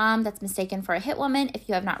 It's about a mom that's mistaken for a hit woman. If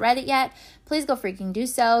you have not read it yet, please go freaking do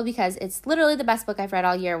so because it's literally the best book I've read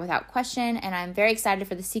all year without question, and I'm very excited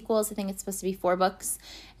for the sequels. I think it's supposed to be 4 books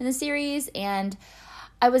in the series, and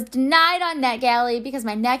I was denied on NetGalley because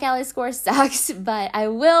my NetGalley score sucks, but I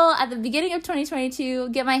will, at the beginning of 2022,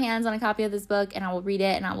 get my hands on a copy of this book, and I will read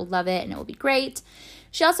it, and I will love it, and it will be great.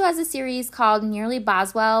 She also has a series called Nearly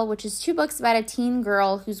Boswell, which is 2 books about a teen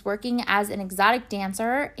girl who's working as an exotic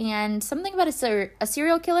dancer and something about a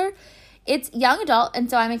serial killer. It's young adult, and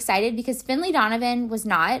so I'm excited because Finlay Donovan was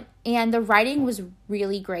not, and the writing was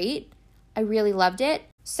really great. I really loved it.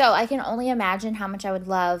 So I can only imagine how much I would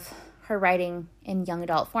love her writing in young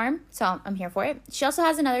adult form, so I'm here for it. She also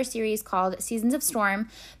has another series called Seasons of Storm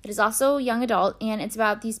that is also young adult, and it's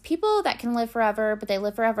about these people that can live forever, but they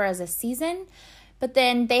live forever as a season, but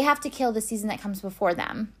then they have to kill the season that comes before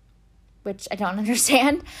them, which I don't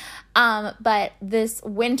understand. But this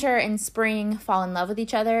winter and spring fall in love with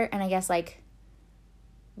each other, and I guess like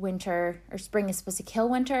winter or spring is supposed to kill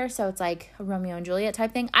winter, so it's like a Romeo and Juliet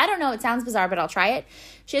type thing. I don't know, it sounds bizarre, but I'll try it.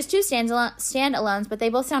 She has 2 standalones, but they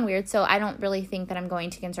both sound weird, so I don't really think that I'm going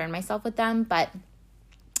to concern myself with them, but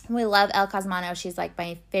we love El Casamano. She's like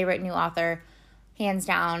my favorite new author, hands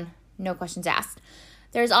down, no questions asked.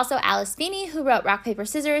 There's also Alice Feeney, who wrote Rock, Paper,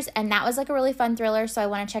 Scissors, and that was like a really fun thriller, so I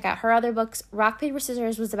want to check out her other books. Rock, Paper,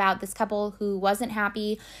 Scissors was about this couple who wasn't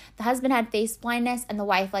happy. The husband had face blindness, and the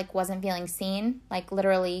wife like wasn't feeling seen, like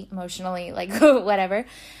literally, emotionally, like whatever.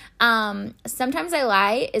 Sometimes I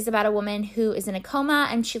Lie is about a woman who is in a coma,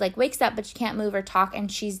 and she like wakes up, but she can't move or talk,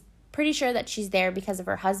 and she's pretty sure that she's there because of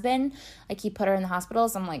her husband. Like he put her in the hospital,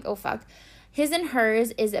 so I'm like, oh fuck. His and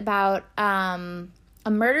Hers is about a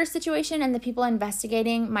murder situation, and the people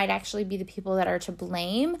investigating might actually be the people that are to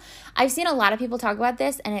blame. I've seen a lot of people talk about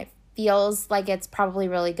this, and it feels like it's probably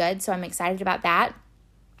really good, so I'm excited about that.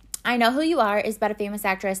 I Know Who You Are is about a famous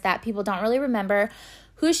actress that people don't really remember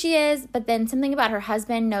who she is, but then something about her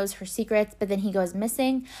husband knows her secrets, but then he goes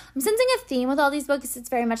missing. I'm sensing a theme with all these books. It's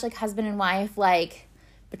very much like husband and wife, like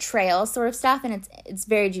betrayal sort of stuff, and it's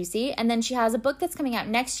very juicy. And then she has a book that's coming out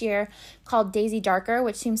next year called Daisy Darker,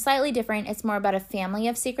 which seems slightly different. It's more about a family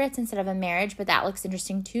of secrets instead of a marriage, but that looks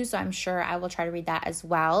interesting too, so I'm sure I will try to read that as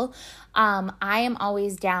well. I am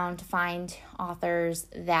always down to find authors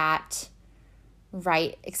that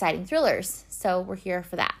write exciting thrillers, so we're here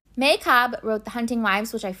for that. May Cobb wrote The Hunting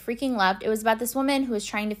Wives, which I freaking loved. It was about this woman who was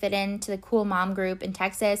trying to fit into the cool mom group in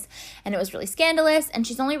Texas, and it was really scandalous, and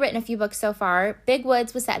she's only written a few books so far. Big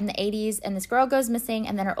Woods was set in the 80s, and this girl goes missing,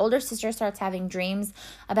 and then her older sister starts having dreams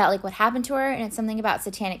about like what happened to her, and it's something about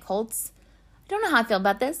satanic cults. I don't know how I feel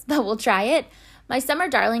about this, but we'll try it. My Summer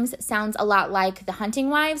Darlings sounds a lot like The Hunting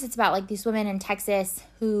Wives. It's about like these women in Texas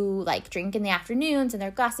who like drink in the afternoons and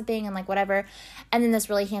they're gossiping and like whatever. And then this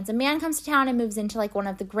really handsome man comes to town and moves into like one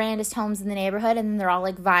of the grandest homes in the neighborhood, and then they're all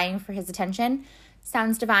like vying for his attention.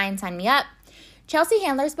 Sounds divine. Sign me up. Chelsea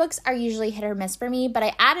Handler's books are usually hit or miss for me, but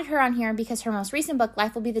I added her on here because her most recent book,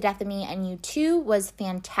 Life Will Be the Death of Me and You Too, was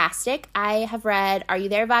fantastic. I have read Are You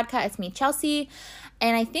There, Vodka? It's Me, Chelsea,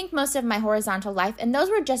 and I think most of My Horizontal Life, and those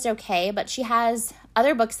were just okay, but she has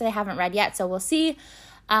other books that I haven't read yet, so we'll see.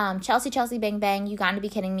 Chelsea, Bang Bang, You Gotta Be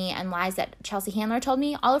Kidding Me, and Lies That Chelsea Handler Told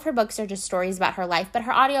Me. All of her books are just stories about her life, but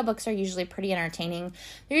her audiobooks are usually pretty entertaining.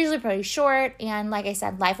 They're usually pretty short, and like I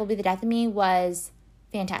said, Life Will Be the Death of Me was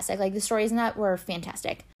fantastic. Like, the stories in that were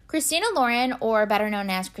fantastic. Christina Lauren, or better known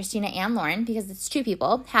as Christina Ann Lauren, because it's 2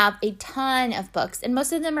 people, have a ton of books, and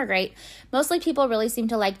most of them are great. Mostly people really seem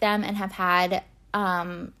to like them and have had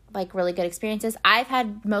like really good experiences. I've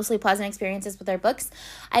had mostly pleasant experiences with their books.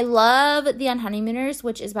 I love The Unhoneymooners,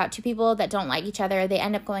 which is about 2 people that don't like each other. They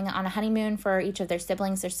end up going on a honeymoon for each of their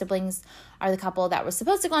siblings. Their siblings are the couple that was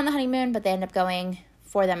supposed to go on the honeymoon, but they end up going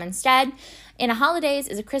for them instead. In a Holidays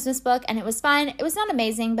is a Christmas book, and it was fun. It was not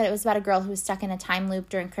amazing, but it was about a girl who was stuck in a time loop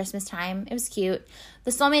during Christmas time. It was cute.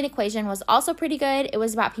 The Soulmate Equation was also pretty good. It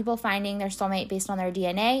was about people finding their soulmate based on their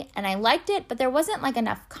DNA, and I liked it, but there wasn't like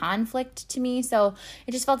enough conflict to me, so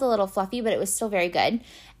it just felt a little fluffy, but it was still very good.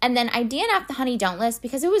 And then I DNF'd the Honey Don't List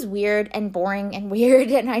because it was weird and boring and weird,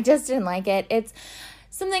 and I just didn't like it. It's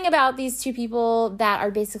something about these two people that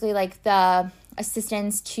are basically like the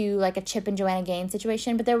assistants to like a Chip and Joanna Gaines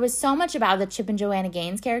situation, but there was so much about the Chip and Joanna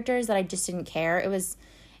Gaines characters that I just didn't care. It was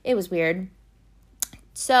weird.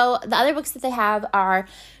 So the other books that they have are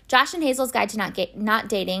Josh and Hazel's Guide to Not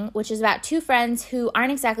Dating, which is about two friends who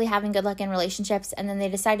aren't exactly having good luck in relationships, and then they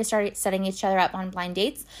decide to start setting each other up on blind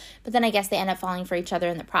dates, but then I guess they end up falling for each other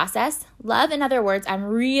in the process. Love, in Other Words, I'm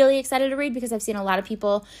really excited to read because I've seen a lot of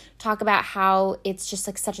people talk about how it's just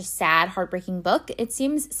like such a sad, heartbreaking book. It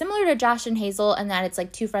seems similar to Josh and Hazel in that it's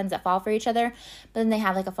like two friends that fall for each other, but then they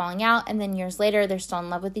have like a falling out, and then years later they're still in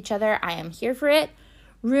love with each other. I am here for it.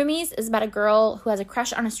 Roomies is about a girl who has a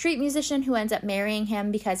crush on a street musician who ends up marrying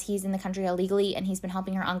him because he's in the country illegally and he's been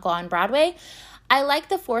helping her uncle on Broadway. I like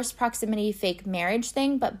the forced proximity fake marriage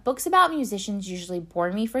thing, but books about musicians usually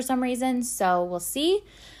bore me for some reason, so we'll see.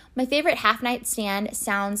 My favorite Half Night Stand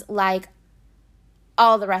sounds like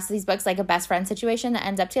all the rest of these books, like a best friend situation that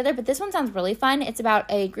ends up together, but this one sounds really fun. It's about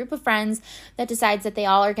a group of friends that decides that they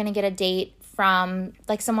all are going to get a date from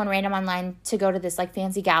like someone random online to go to this like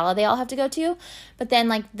fancy gala they all have to go to, but then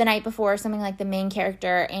like the night before, something like the main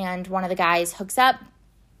character and one of the guys hooks up.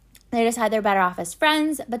 They decide they're better off as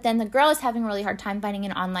friends, but then the girl is having a really hard time finding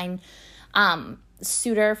an online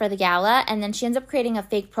suitor for the gala, and then she ends up creating a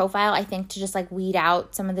fake profile, I think, to just like weed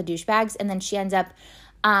out some of the douchebags, and then she ends up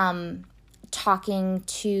talking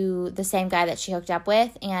to the same guy that she hooked up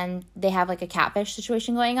with, and they have like a catfish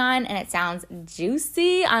situation going on, and it sounds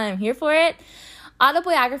juicy. I'm here for it.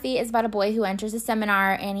 Autobiography is about a boy who enters a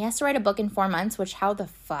seminar and he has to write a book in 4 months, which how the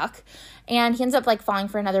fuck? And he ends up like falling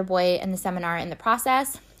for another boy in the seminar in the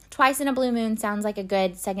process. Twice in a Blue Moon sounds like a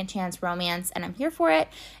good second chance romance, and I'm here for it.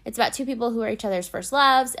 It's about two people who are each other's first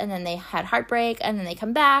loves, and then they had heartbreak, and then they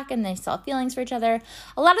come back, and they still have feelings for each other.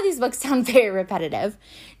 A lot of these books sound very repetitive.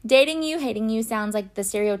 Dating You, Hating You sounds like the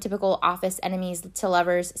stereotypical office enemies to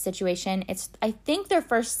lovers situation. It's, I think, their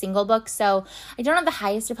first single book, so I don't have the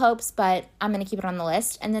highest of hopes, but I'm going to keep it on the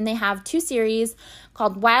list. And then they have 2 series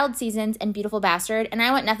called Wild Seasons and Beautiful Bastard, and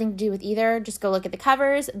I want nothing to do with either. Just go look at the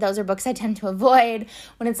covers. Those are books I tend to avoid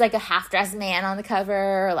when it's like a half-dressed man on the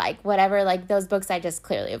cover or like whatever. Like those books I just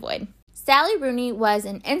clearly avoid. Sally Rooney was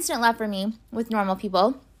an instant love for me with Normal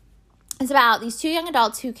People. It's about these 2 young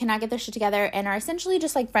adults who cannot get their shit together and are essentially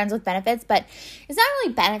just like friends with benefits, but it's not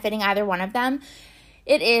really benefiting either one of them.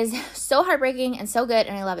 It is so heartbreaking and so good,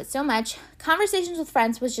 and I love it so much. Conversations with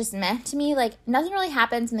Friends was just meh to me. Like, nothing really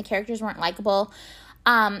happens, and the characters weren't likable.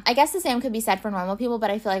 I guess the same could be said for Normal People, but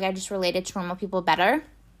I feel like I just related to Normal People better.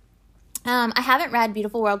 I haven't read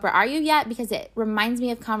Beautiful World, Where Are You yet, because it reminds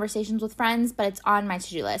me of Conversations with Friends, but it's on my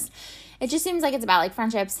to-do list. It just seems like it's about, like,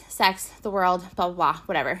 friendships, sex, the world, blah, blah, blah,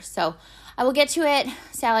 whatever. So I will get to it.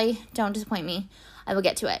 Sally, don't disappoint me. I will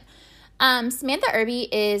get to it. Samantha Irby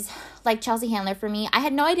is like Chelsea Handler for me. I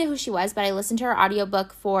had no idea who she was, but I listened to her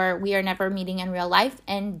audiobook for We Are Never Meeting in Real Life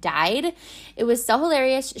and died. It was so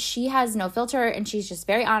hilarious. She has no filter, and she's just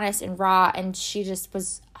very honest and raw, and she just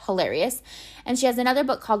was hilarious. And she has another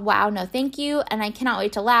book called Wow, No Thank You, and I cannot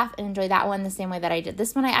wait to laugh and enjoy that one the same way that I did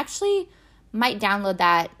this one. I actually might download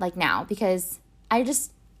that like now because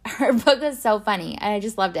her book was so funny, and I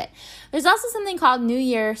just loved it. There's also something called New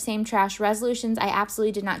Year, Same Trash Resolutions I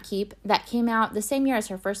absolutely did not keep. That came out the same year as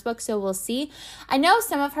her first book, so we'll see. I know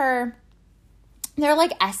some of her, they're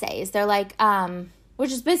like essays. They're like,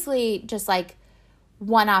 which is basically just like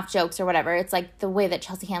one-off jokes or whatever. It's like the way that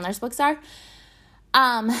Chelsea Handler's books are.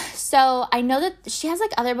 So I know that she has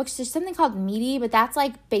like other books. There's something called Meaty, but that's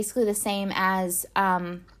like basically the same as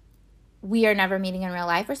We Are Never Meeting in Real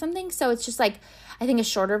Life or something. So it's just like, I think a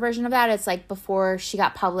shorter version of that. It's like before she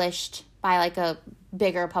got published by like a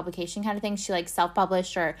bigger publication kind of thing. She like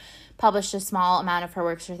self-published or published a small amount of her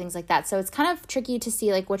works or things like that. So it's kind of tricky to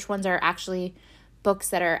see like which ones are actually books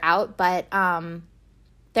that are out, but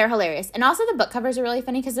they're hilarious. And also the book covers are really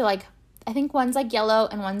funny because they're like, I think one's like yellow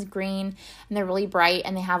and one's green, and they're really bright,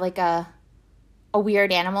 and they have like a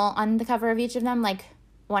weird animal on the cover of each of them. Like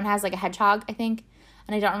one has like a hedgehog, I think,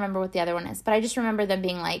 and I don't remember what the other one is, but I just remember them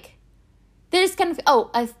being like, they're just kind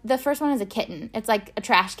of, the first one is a kitten. It's like a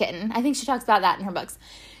trash kitten. I think she talks about that in her books.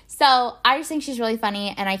 So I just think she's really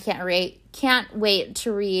funny, and I can't wait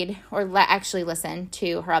to read or actually listen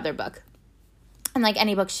to her other book. And like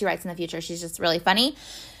any book she writes in the future, she's just really funny.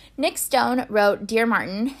 Nick Stone wrote Dear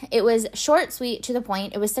Martin. It was short, sweet, to the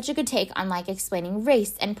point. It was such a good take on like explaining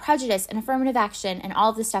race and prejudice and affirmative action and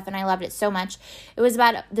all of this stuff, and I loved it so much. It was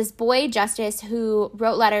about this boy, Justice, who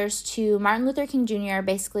wrote letters to Martin Luther King Jr.,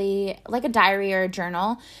 basically like a diary or a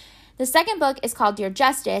journal. The second book is called Dear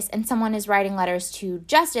Justice, and someone is writing letters to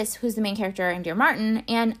Justice, who's the main character in Dear Martin,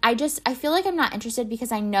 and I feel like I'm not interested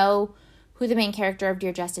because I know who the main character of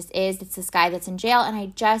Dear Justice is. It's this guy that's in jail, and I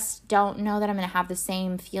just don't know that I'm going to have the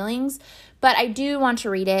same feelings, but I do want to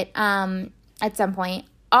read it at some point.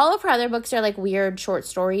 All of her other books are like weird short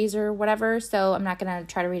stories or whatever, so I'm not going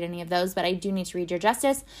to try to read any of those, but I do need to read Dear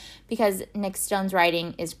Justice because Nick Stone's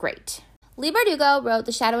writing is great. Leigh Bardugo wrote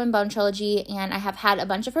the Shadow and Bone trilogy, and I have had a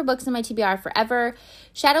bunch of her books in my TBR forever.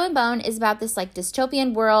 Shadow and Bone is about this like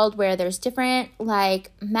dystopian world where there's different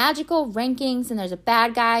like magical rankings, and there's a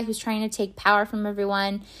bad guy who's trying to take power from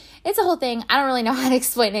everyone. It's a whole thing. I don't really know how to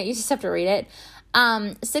explain it. You just have to read it.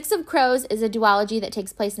 Six of Crows is a duology that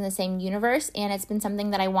takes place in the same universe, and it's been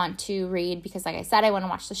something that I want to read because, like I said, I want to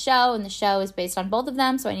watch the show, and the show is based on both of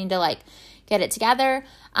them, so I need to like get it together.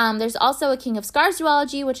 There's also a King of Scars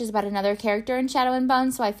duology, which is about another character in Shadow and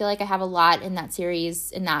Bone, so I feel like I have a lot in that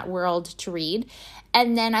series, in that world to read.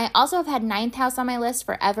 And then I also have had Ninth House on my list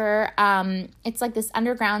forever. It's like this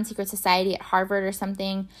underground secret society at Harvard or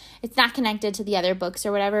something. It's not connected to the other books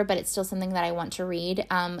or whatever, but it's still something that I want to read.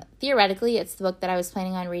 Theoretically, it's the book that I was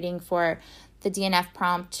planning on reading for the DNF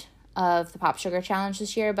prompt of the Pop Sugar Challenge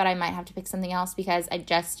this year, but I might have to pick something else because I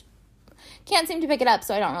just can't seem to pick it up,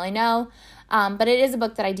 so I don't really know. But it is a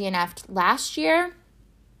book that I DNF'd last year.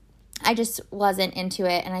 I just wasn't into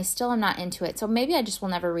it, and I still am not into it, so maybe I just will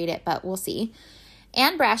never read it, but we'll see.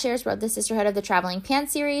 Anne Brashares wrote the Sisterhood of the Traveling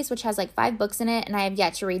Pants series, which has like 5 books in it, and I have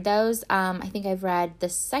yet to read those. I think I've read the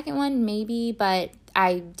second one maybe, but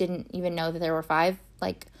I didn't even know that there were 5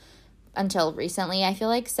 like until recently, I feel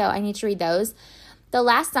like, so I need to read those. The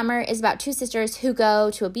Last Summer is about 2 sisters who go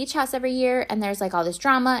to a beach house every year, and there's like all this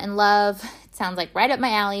drama and love. It sounds like right up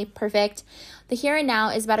my alley. Perfect. The Here and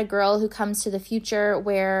Now is about a girl who comes to the future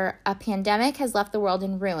where a pandemic has left the world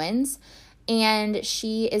in ruins, and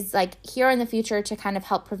she is like here in the future to kind of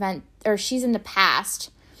help prevent, or she's in the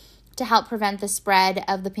past to help prevent the spread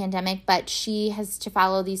of the pandemic, but she has to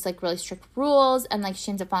follow these like really strict rules, and like she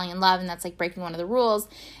ends up falling in love, and that's like breaking one of the rules.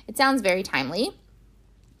 It sounds very timely.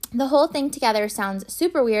 The whole thing together sounds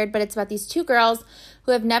super weird, but it's about these 2 girls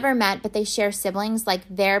who have never met, but they share siblings. Like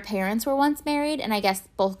their parents were once married, and I guess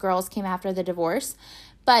both girls came after the divorce.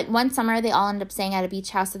 But one summer, they all end up staying at a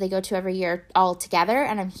beach house that they go to every year all together,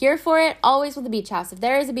 and I'm here for it, always with a beach house. If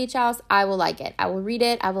there is a beach house, I will like it. I will read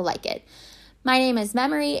it. I will like it. My Name is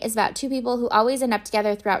Memory is about 2 people who always end up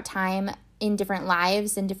together throughout time in different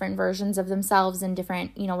lives and different versions of themselves and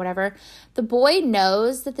different, whatever. The boy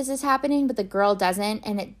knows that this is happening, but the girl doesn't,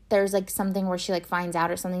 and there's like something where she like finds out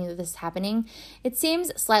or something that this is happening. It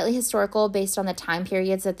seems slightly historical based on the time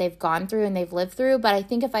periods that they've gone through and they've lived through, but I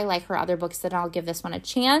think if I like her other books, then I'll give this one a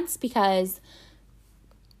chance because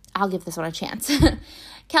I'll give this one a chance.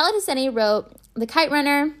 Kala Deseni wrote The Kite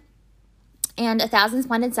Runner and 1,000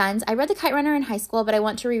 Splendid Suns. I read The Kite Runner in high school, but I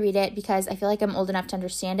want to reread it because I feel like I'm old enough to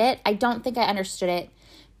understand it. I don't think I understood it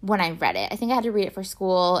when I read it. I think I had to read it for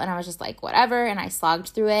school, and I was just like, whatever, and I slogged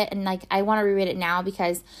through it, and like I want to reread it now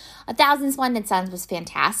because 1,000 Splendid Suns was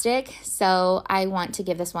fantastic, so I want to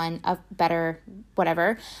give this one a better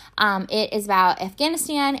whatever. It is about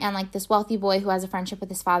Afghanistan and like this wealthy boy who has a friendship with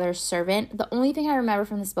his father's servant. The only thing I remember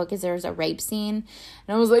from this book is there's a rape scene,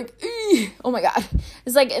 and I was like, oh my god.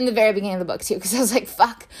 It's like in the very beginning of the book too, because I was like,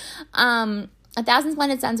 fuck. 1,000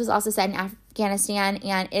 Splendid Suns was also set in Afghanistan,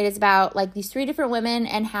 and it is about like these 3 different women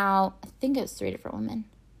and how, I think it was 3 different women.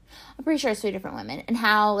 I'm pretty sure it's 3 different women, and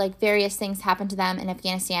how like various things happened to them in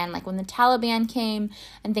Afghanistan, like when the Taliban came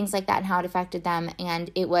and things like that, and how it affected them, and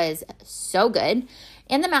it was so good.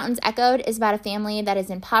 And The Mountains Echoed is about a family that is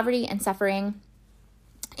in poverty and suffering,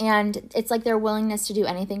 and it's like their willingness to do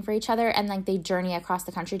anything for each other, and like they journey across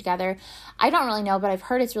the country together. I don't really know, but I've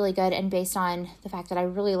heard it's really good, and based on the fact that I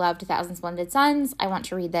really loved 1,000 Splendid Suns, I want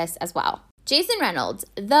to read this as well. Jason Reynolds,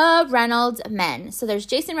 The Reynolds Men. So there's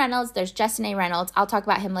Jason Reynolds, there's Justin A. Reynolds. I'll talk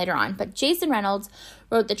about him later on. But Jason Reynolds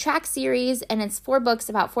wrote the track series, and it's 4 books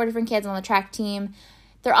about 4 different kids on the track team.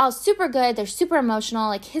 They're all super good. They're super emotional.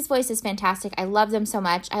 Like, his voice is fantastic. I love them so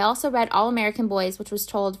much. I also read All American Boys, which was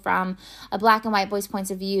told from a black and white boy's points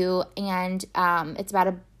of view, and it's about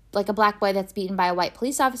a black boy that's beaten by a white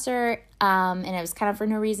police officer, and it was kind of for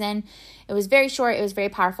no reason. It was very short. It was very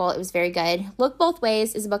powerful. It was very good. Look Both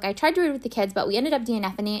Ways is a book I tried to read with the kids, but we ended up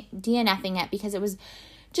DNFing it because it was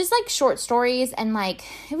just like short stories, and like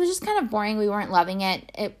it was just kind of boring. We weren't loving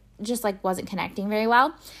it. just like wasn't connecting very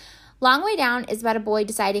well. Long Way Down is about a boy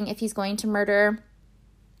deciding if he's going to murder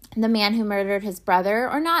the man who murdered his brother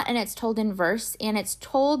or not, and it's told in verse, and it's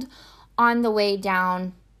told on the way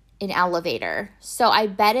down an elevator. So I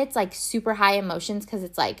bet it's like super high emotions because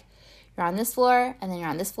it's like you're on this floor and then you're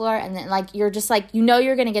on this floor and then like you're just like, you know,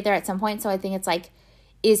 you're going to get there at some point. So I think it's like,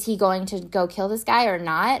 is he going to go kill this guy or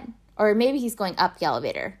not? Or maybe he's going up the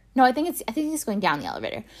elevator. No, I think he's going down the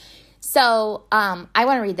elevator. So I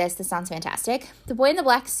want to read this. This sounds fantastic. The Boy in the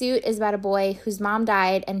Black Suit is about a boy whose mom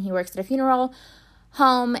died and he works at a funeral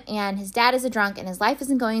home and his dad is a drunk and his life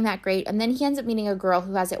isn't going that great. And then he ends up meeting a girl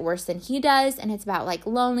who has it worse than he does. And it's about like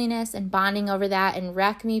loneliness and bonding over that. And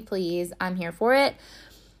wreck me, please. I'm here for it.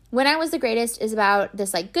 When I Was the Greatest is about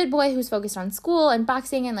this like good boy who's focused on school and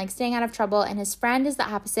boxing and like staying out of trouble. And his friend is the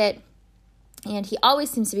opposite. And he always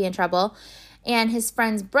seems to be in trouble. And his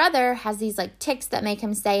friend's brother has these like tics that make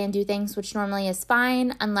him say and do things, which normally is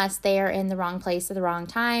fine unless they are in the wrong place at the wrong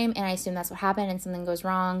time. And I assume that's what happened and something goes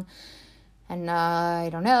wrong. And I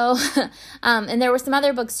don't know. And there were some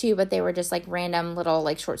other books too, but they were just like random little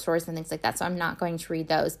like short stories and things like that. So I'm not going to read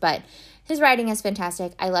those. But his writing is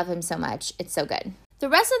fantastic. I love him so much. It's so good. The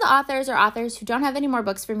rest of the authors are authors who don't have any more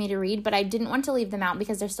books for me to read, but I didn't want to leave them out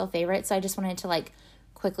because they're still favorites. So I just wanted to like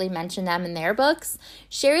quickly mention them in their books.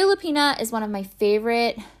 Sherry Lupina is one of my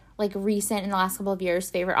favorite, like recent in the last couple of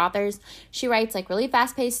years, favorite authors. She writes like really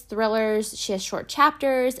fast-paced thrillers. She has short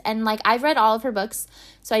chapters, and like I've read all of her books,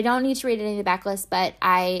 so I don't need to read any of the backlist, but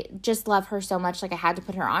I just love her so much, like I had to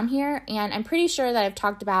put her on here. And I'm pretty sure that I've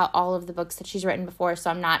talked about all of the books that she's written before,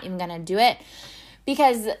 so I'm not even gonna do it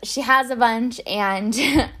because she has a bunch and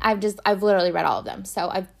I've literally read all of them.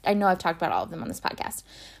 So I know I've talked about all of them on this podcast.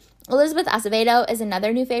 Elizabeth Acevedo is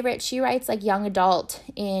another new favorite. She writes like young adult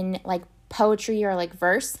in like poetry or like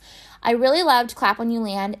verse. I really loved Clap When You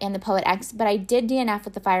Land and The Poet X, but I did DNF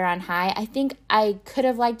with The Fire on High. I think I could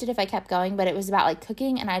have liked it if I kept going, but it was about like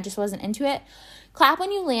cooking and I just wasn't into it. Clap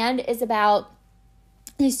When You Land is about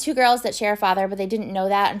these two girls that share a father, but they didn't know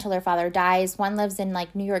that until their father dies. One lives in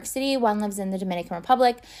like New York City, one lives in the Dominican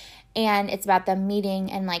Republic, and it's about them meeting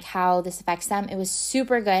and like how this affects them. It was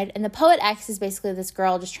super good. And The Poet X is basically this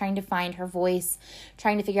girl just trying to find her voice,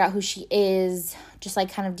 trying to figure out who she is, just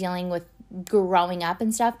like kind of dealing with growing up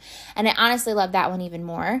and stuff. And I honestly love that one even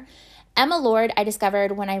more. Emma Lord, I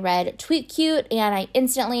discovered when I read Tweet Cute, and I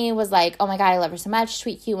instantly was like, oh my God, I love her so much.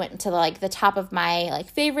 Tweet Cute went to the top of my like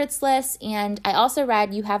favorites list. And I also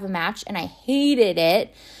read You Have a Match, and I hated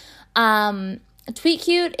it. Tweet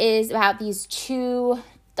Cute is about these two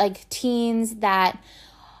like teens that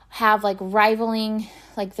have like rivaling,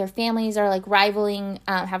 like their families are like rivaling,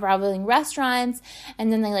 have rivaling restaurants,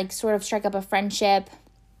 and then they like sort of strike up a friendship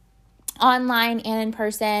online and in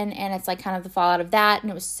person, and it's like kind of the fallout of that,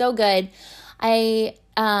 and it was so good. I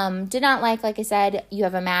did not like I said, You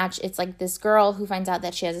Have a Match. It's like this girl who finds out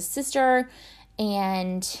that she has a sister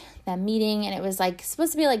and them meeting, and it was like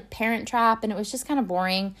supposed to be like Parent Trap, and it was just kind of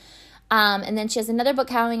boring. And then she has another book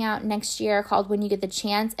coming out next year called When You Get the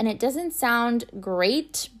Chance, and it doesn't sound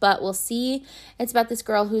great, but we'll see. It's about this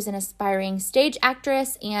girl who's an aspiring stage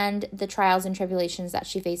actress and the trials and tribulations that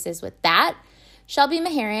she faces with that. Shelby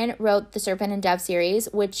Maharan wrote the Serpent and Dove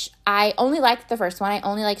series, which I only liked the first one. I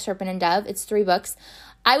only like Serpent and Dove. It's 3 books.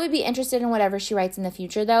 I would be interested in whatever she writes in the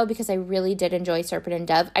future, though, because I really did enjoy Serpent and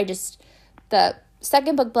Dove. The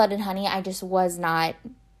second book, Blood and Honey, I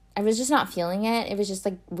was just not feeling it. It was just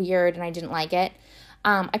like weird and I didn't like it.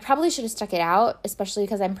 I probably should have stuck it out, especially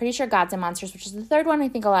because I'm pretty sure Gods and Monsters, which is the third one, I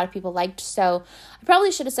think a lot of people liked. So I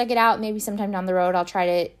probably should have stuck it out. Maybe sometime down the road I'll try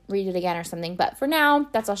to read it again or something. But for now,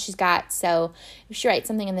 that's all she's got. So if she writes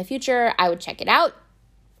something in the future, I would check it out.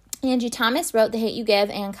 Angie Thomas wrote The Hate You Give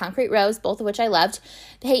and Concrete Rose, both of which I loved.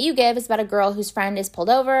 The Hate You Give is about a girl whose friend is pulled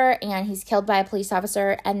over and he's killed by a police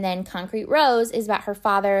officer. And then Concrete Rose is about her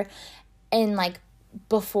father and like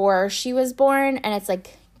before she was born, and it's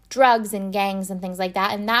like drugs and gangs and things like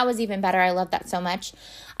that, and that was even better. I love that so much.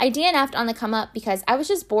 I DNF'd on the come up because I was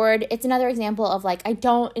just bored. It's another example of like I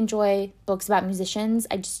don't enjoy books about musicians.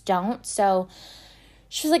 I just don't. So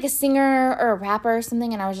she was like a singer or a rapper or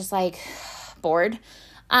something, and I was just like bored.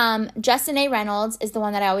 Justin A. Reynolds is the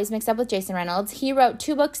one that I always mix up with Jason Reynolds. He wrote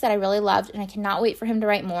 2 books that I really loved, and I cannot wait for him to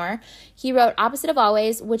write more. He wrote Opposite of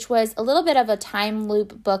Always, which was a little bit of a time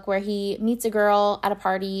loop book where he meets a girl at a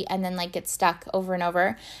party and then like gets stuck over and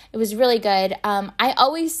over. It was really good. I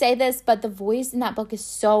always say this, but the voice in that book is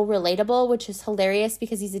so relatable, which is hilarious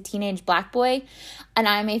because he's a teenage black boy and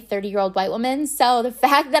I'm a 30-year-old white woman. So the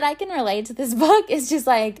fact that I can relate to this book is just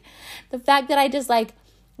like the fact that I just like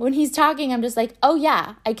when he's talking, I'm just like, oh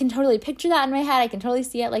yeah, I can totally picture that in my head. I can totally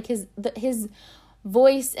see it. Like his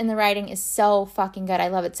voice and the writing is so fucking good. I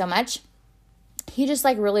love it so much. He just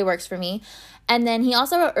like really works for me. And then he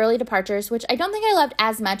also wrote Early Departures, which I don't think I loved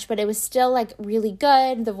as much, but it was still like really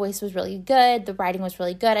good. The voice was really good. The writing was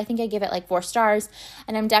really good. I think I give it like 4 stars,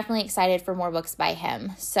 and I'm definitely excited for more books by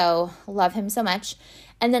him. So love him so much.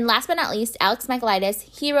 And then last but not least, Alex Michaelides.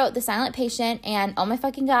 He wrote The Silent Patient, and oh my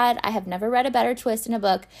fucking God, I have never read a better twist in a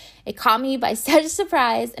book. It caught me by such a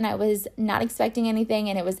surprise, and I was not expecting anything,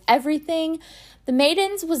 and it was everything. The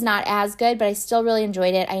Maidens was not as good, but I still really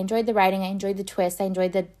enjoyed it. I enjoyed the writing. I enjoyed the twist. I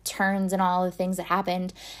enjoyed the turns and all the things that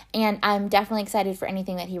happened. And I'm definitely excited for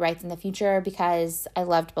anything that he writes in the future because I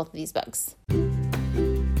loved both of these books.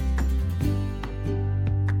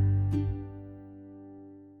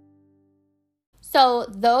 So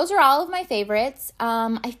those are all of my favorites.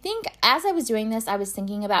 I think as I was doing this, I was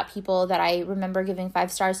thinking about people that I remember giving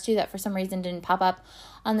 5 stars to that for some reason didn't pop up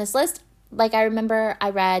on this list. Like, I remember I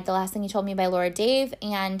read The Last Thing You Told Me by Laura Dave,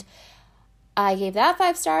 and I gave that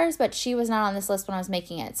 5 stars, but she was not on this list when I was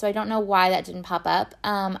making it, so I don't know why that didn't pop up.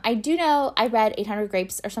 I do know I read 800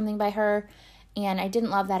 Grapes or something by her, and I didn't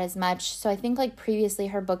love that as much, so I think, like, previously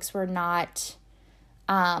her books were not,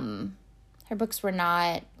 like,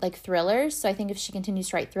 thrillers, so I think if she continues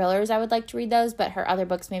to write thrillers, I would like to read those, but her other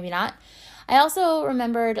books maybe not. I also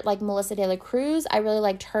remembered, like, Melissa De La Cruz. I really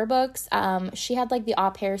liked her books. She had, like, the Au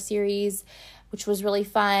Pair series, which was really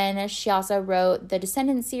fun. She also wrote the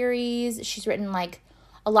Descendants series. She's written, like,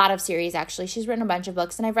 a lot of series, actually. She's written a bunch of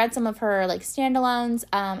books, and I've read some of her, like, standalones.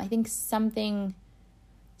 I think something...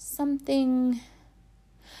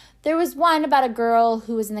 There was one about a girl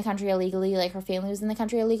who was in the country illegally, like, her family was in the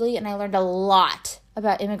country illegally, and I learned a lot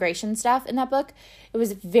about immigration stuff in that book. It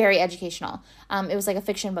was very educational. It was like a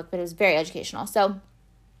fiction book, but it was very educational. So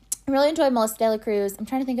I really enjoyed Melissa De La Cruz. I'm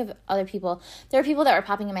trying to think of other people. There are people that were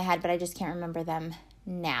popping in my head, but I just can't remember them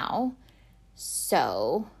now.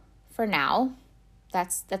 For now,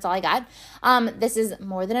 that's all I got. This is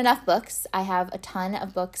more than enough books. I have a ton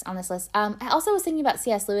of books on this list. I also was thinking about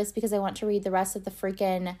C.S. Lewis because I want to read the rest of the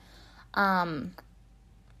freaking,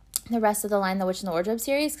 the rest of the Lion, the Witch, and the Wardrobe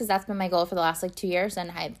series, because that's been my goal for the last, 2 years,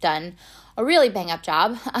 and I've done a really bang-up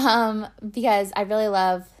job, because I really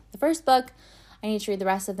love the first book. I need to read the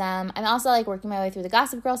rest of them. I'm also, working my way through the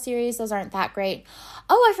Gossip Girl series. Those aren't that great.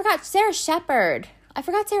 Oh, I forgot Sarah Shepard. I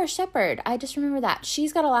just remember that.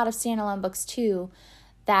 She's got a lot of standalone books, too,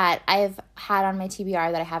 that I've had on my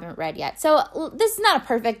TBR that I haven't read yet. So this is not a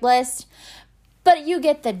perfect list, but you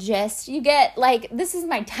get the gist. You get, this is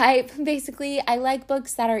my type, basically. I like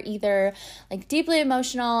books that are either, deeply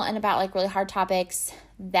emotional and about, really hard topics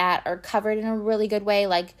that are covered in a really good way,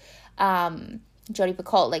 Jodi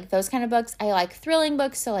Picoult, those kind of books. I like thrilling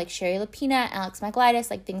books, so Sherry Lapina, Alex Michaelides,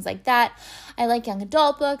 things like that. I like young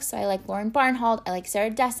adult books, so I like Lauren Barnhold. I like Sarah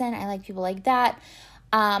Dessen. I like people like that.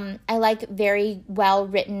 I like very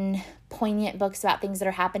well-written, poignant books about things that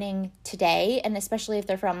are happening today, and especially if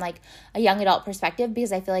they're from, a young adult perspective,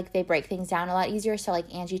 because I feel like they break things down a lot easier. So,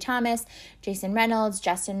 Angie Thomas, Jason Reynolds,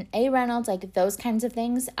 Justin A. Reynolds, those kinds of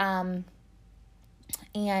things, and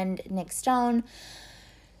Nick Stone.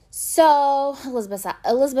 So, Elizabeth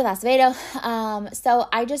Acevedo. So,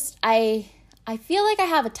 I feel like I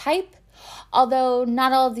have a type, although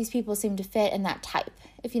not all of these people seem to fit in that type,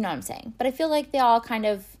 if you know what I'm saying. But I feel like they all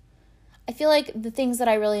I feel like the things that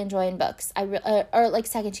I really enjoy in books, are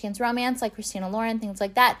second chance romance, Christina Lauren, things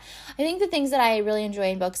like that. I think the things that I really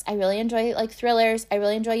enjoy in books, I really enjoy thrillers. I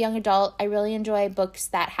really enjoy young adult. I really enjoy books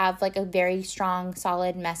that have a very strong,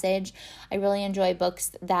 solid message. I really enjoy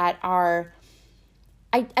books that are,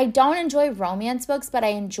 I don't enjoy romance books, but I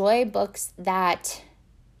enjoy books that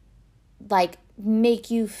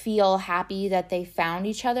make you feel happy that they found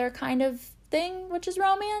each other kind of thing, which is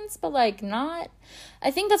romance, but not.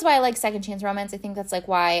 I think that's why I like second chance romance. I think that's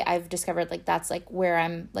why I've discovered that's where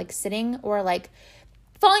I'm sitting, or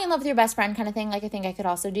falling in love with your best friend kind of thing. I think I could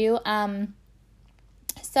also do.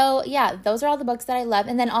 So yeah, those are all the books that I love.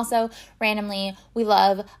 And then also randomly, we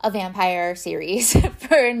love a vampire series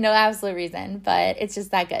for no absolute reason, but it's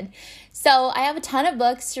just that good. So I have a ton of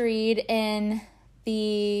books to read in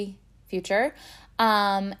the future.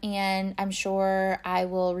 And I'm sure I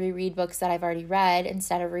will reread books that I've already read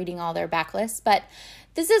instead of reading all their backlists. But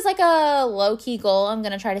this is a low-key goal I'm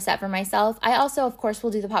going to try to set for myself. I also, of course,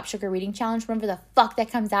 will do the Pop Sugar Reading Challenge whenever the fuck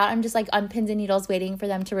that comes out. I'm just on pins and needles waiting for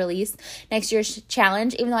them to release next year's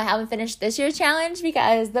challenge, even though I haven't finished this year's challenge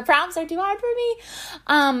because the prompts are too hard for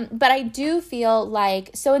me. But I do feel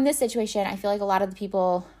so in this situation, I feel a lot of the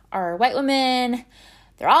people are white women.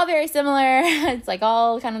 They're all very similar. It's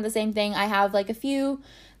all kind of the same thing. I have a few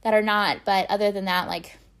that are not, but other than that,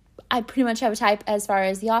 I pretty much have a type as far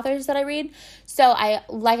as the authors that I read. So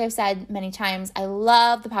like I've said many times, I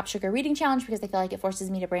love the Pop Sugar Reading Challenge because I feel like it forces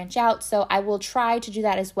me to branch out. So I will try to do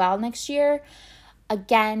that as well next year.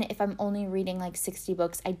 Again, if I'm only reading like 60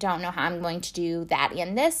 books, I don't know how I'm going to do that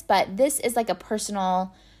in this, but this is like a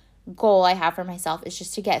personal goal I have for myself, is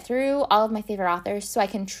just to get through all of my favorite authors so I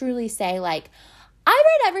can truly say like, I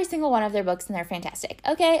read every single one of their books and they're fantastic.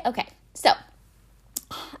 Okay. So,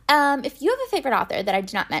 if you have a favorite author that I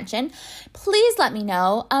did not mention, please let me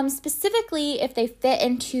know, specifically if they fit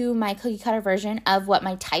into my cookie cutter version of what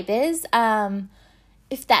my type is.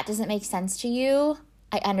 If that doesn't make sense to you,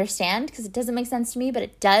 I understand, because it doesn't make sense to me, but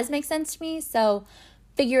it does make sense to me. So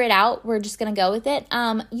figure it out. We're just going to go with it.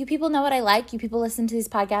 You people know what I like. You people listen to these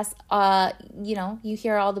podcasts. You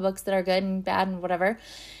hear all the books that are good and bad and whatever,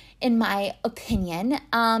 in my opinion.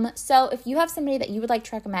 So if you have somebody that you would like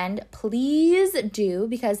to recommend, please do,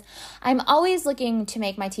 because I'm always looking to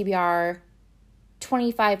make my TBR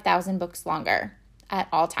 25,000 books longer at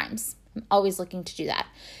all times. I'm always looking to do that.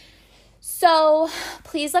 So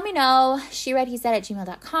please let me know,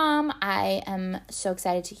 shereadhesaid@gmail.com. I am so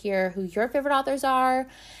excited to hear who your favorite authors are.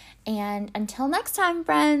 And until next time,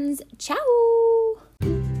 friends, ciao.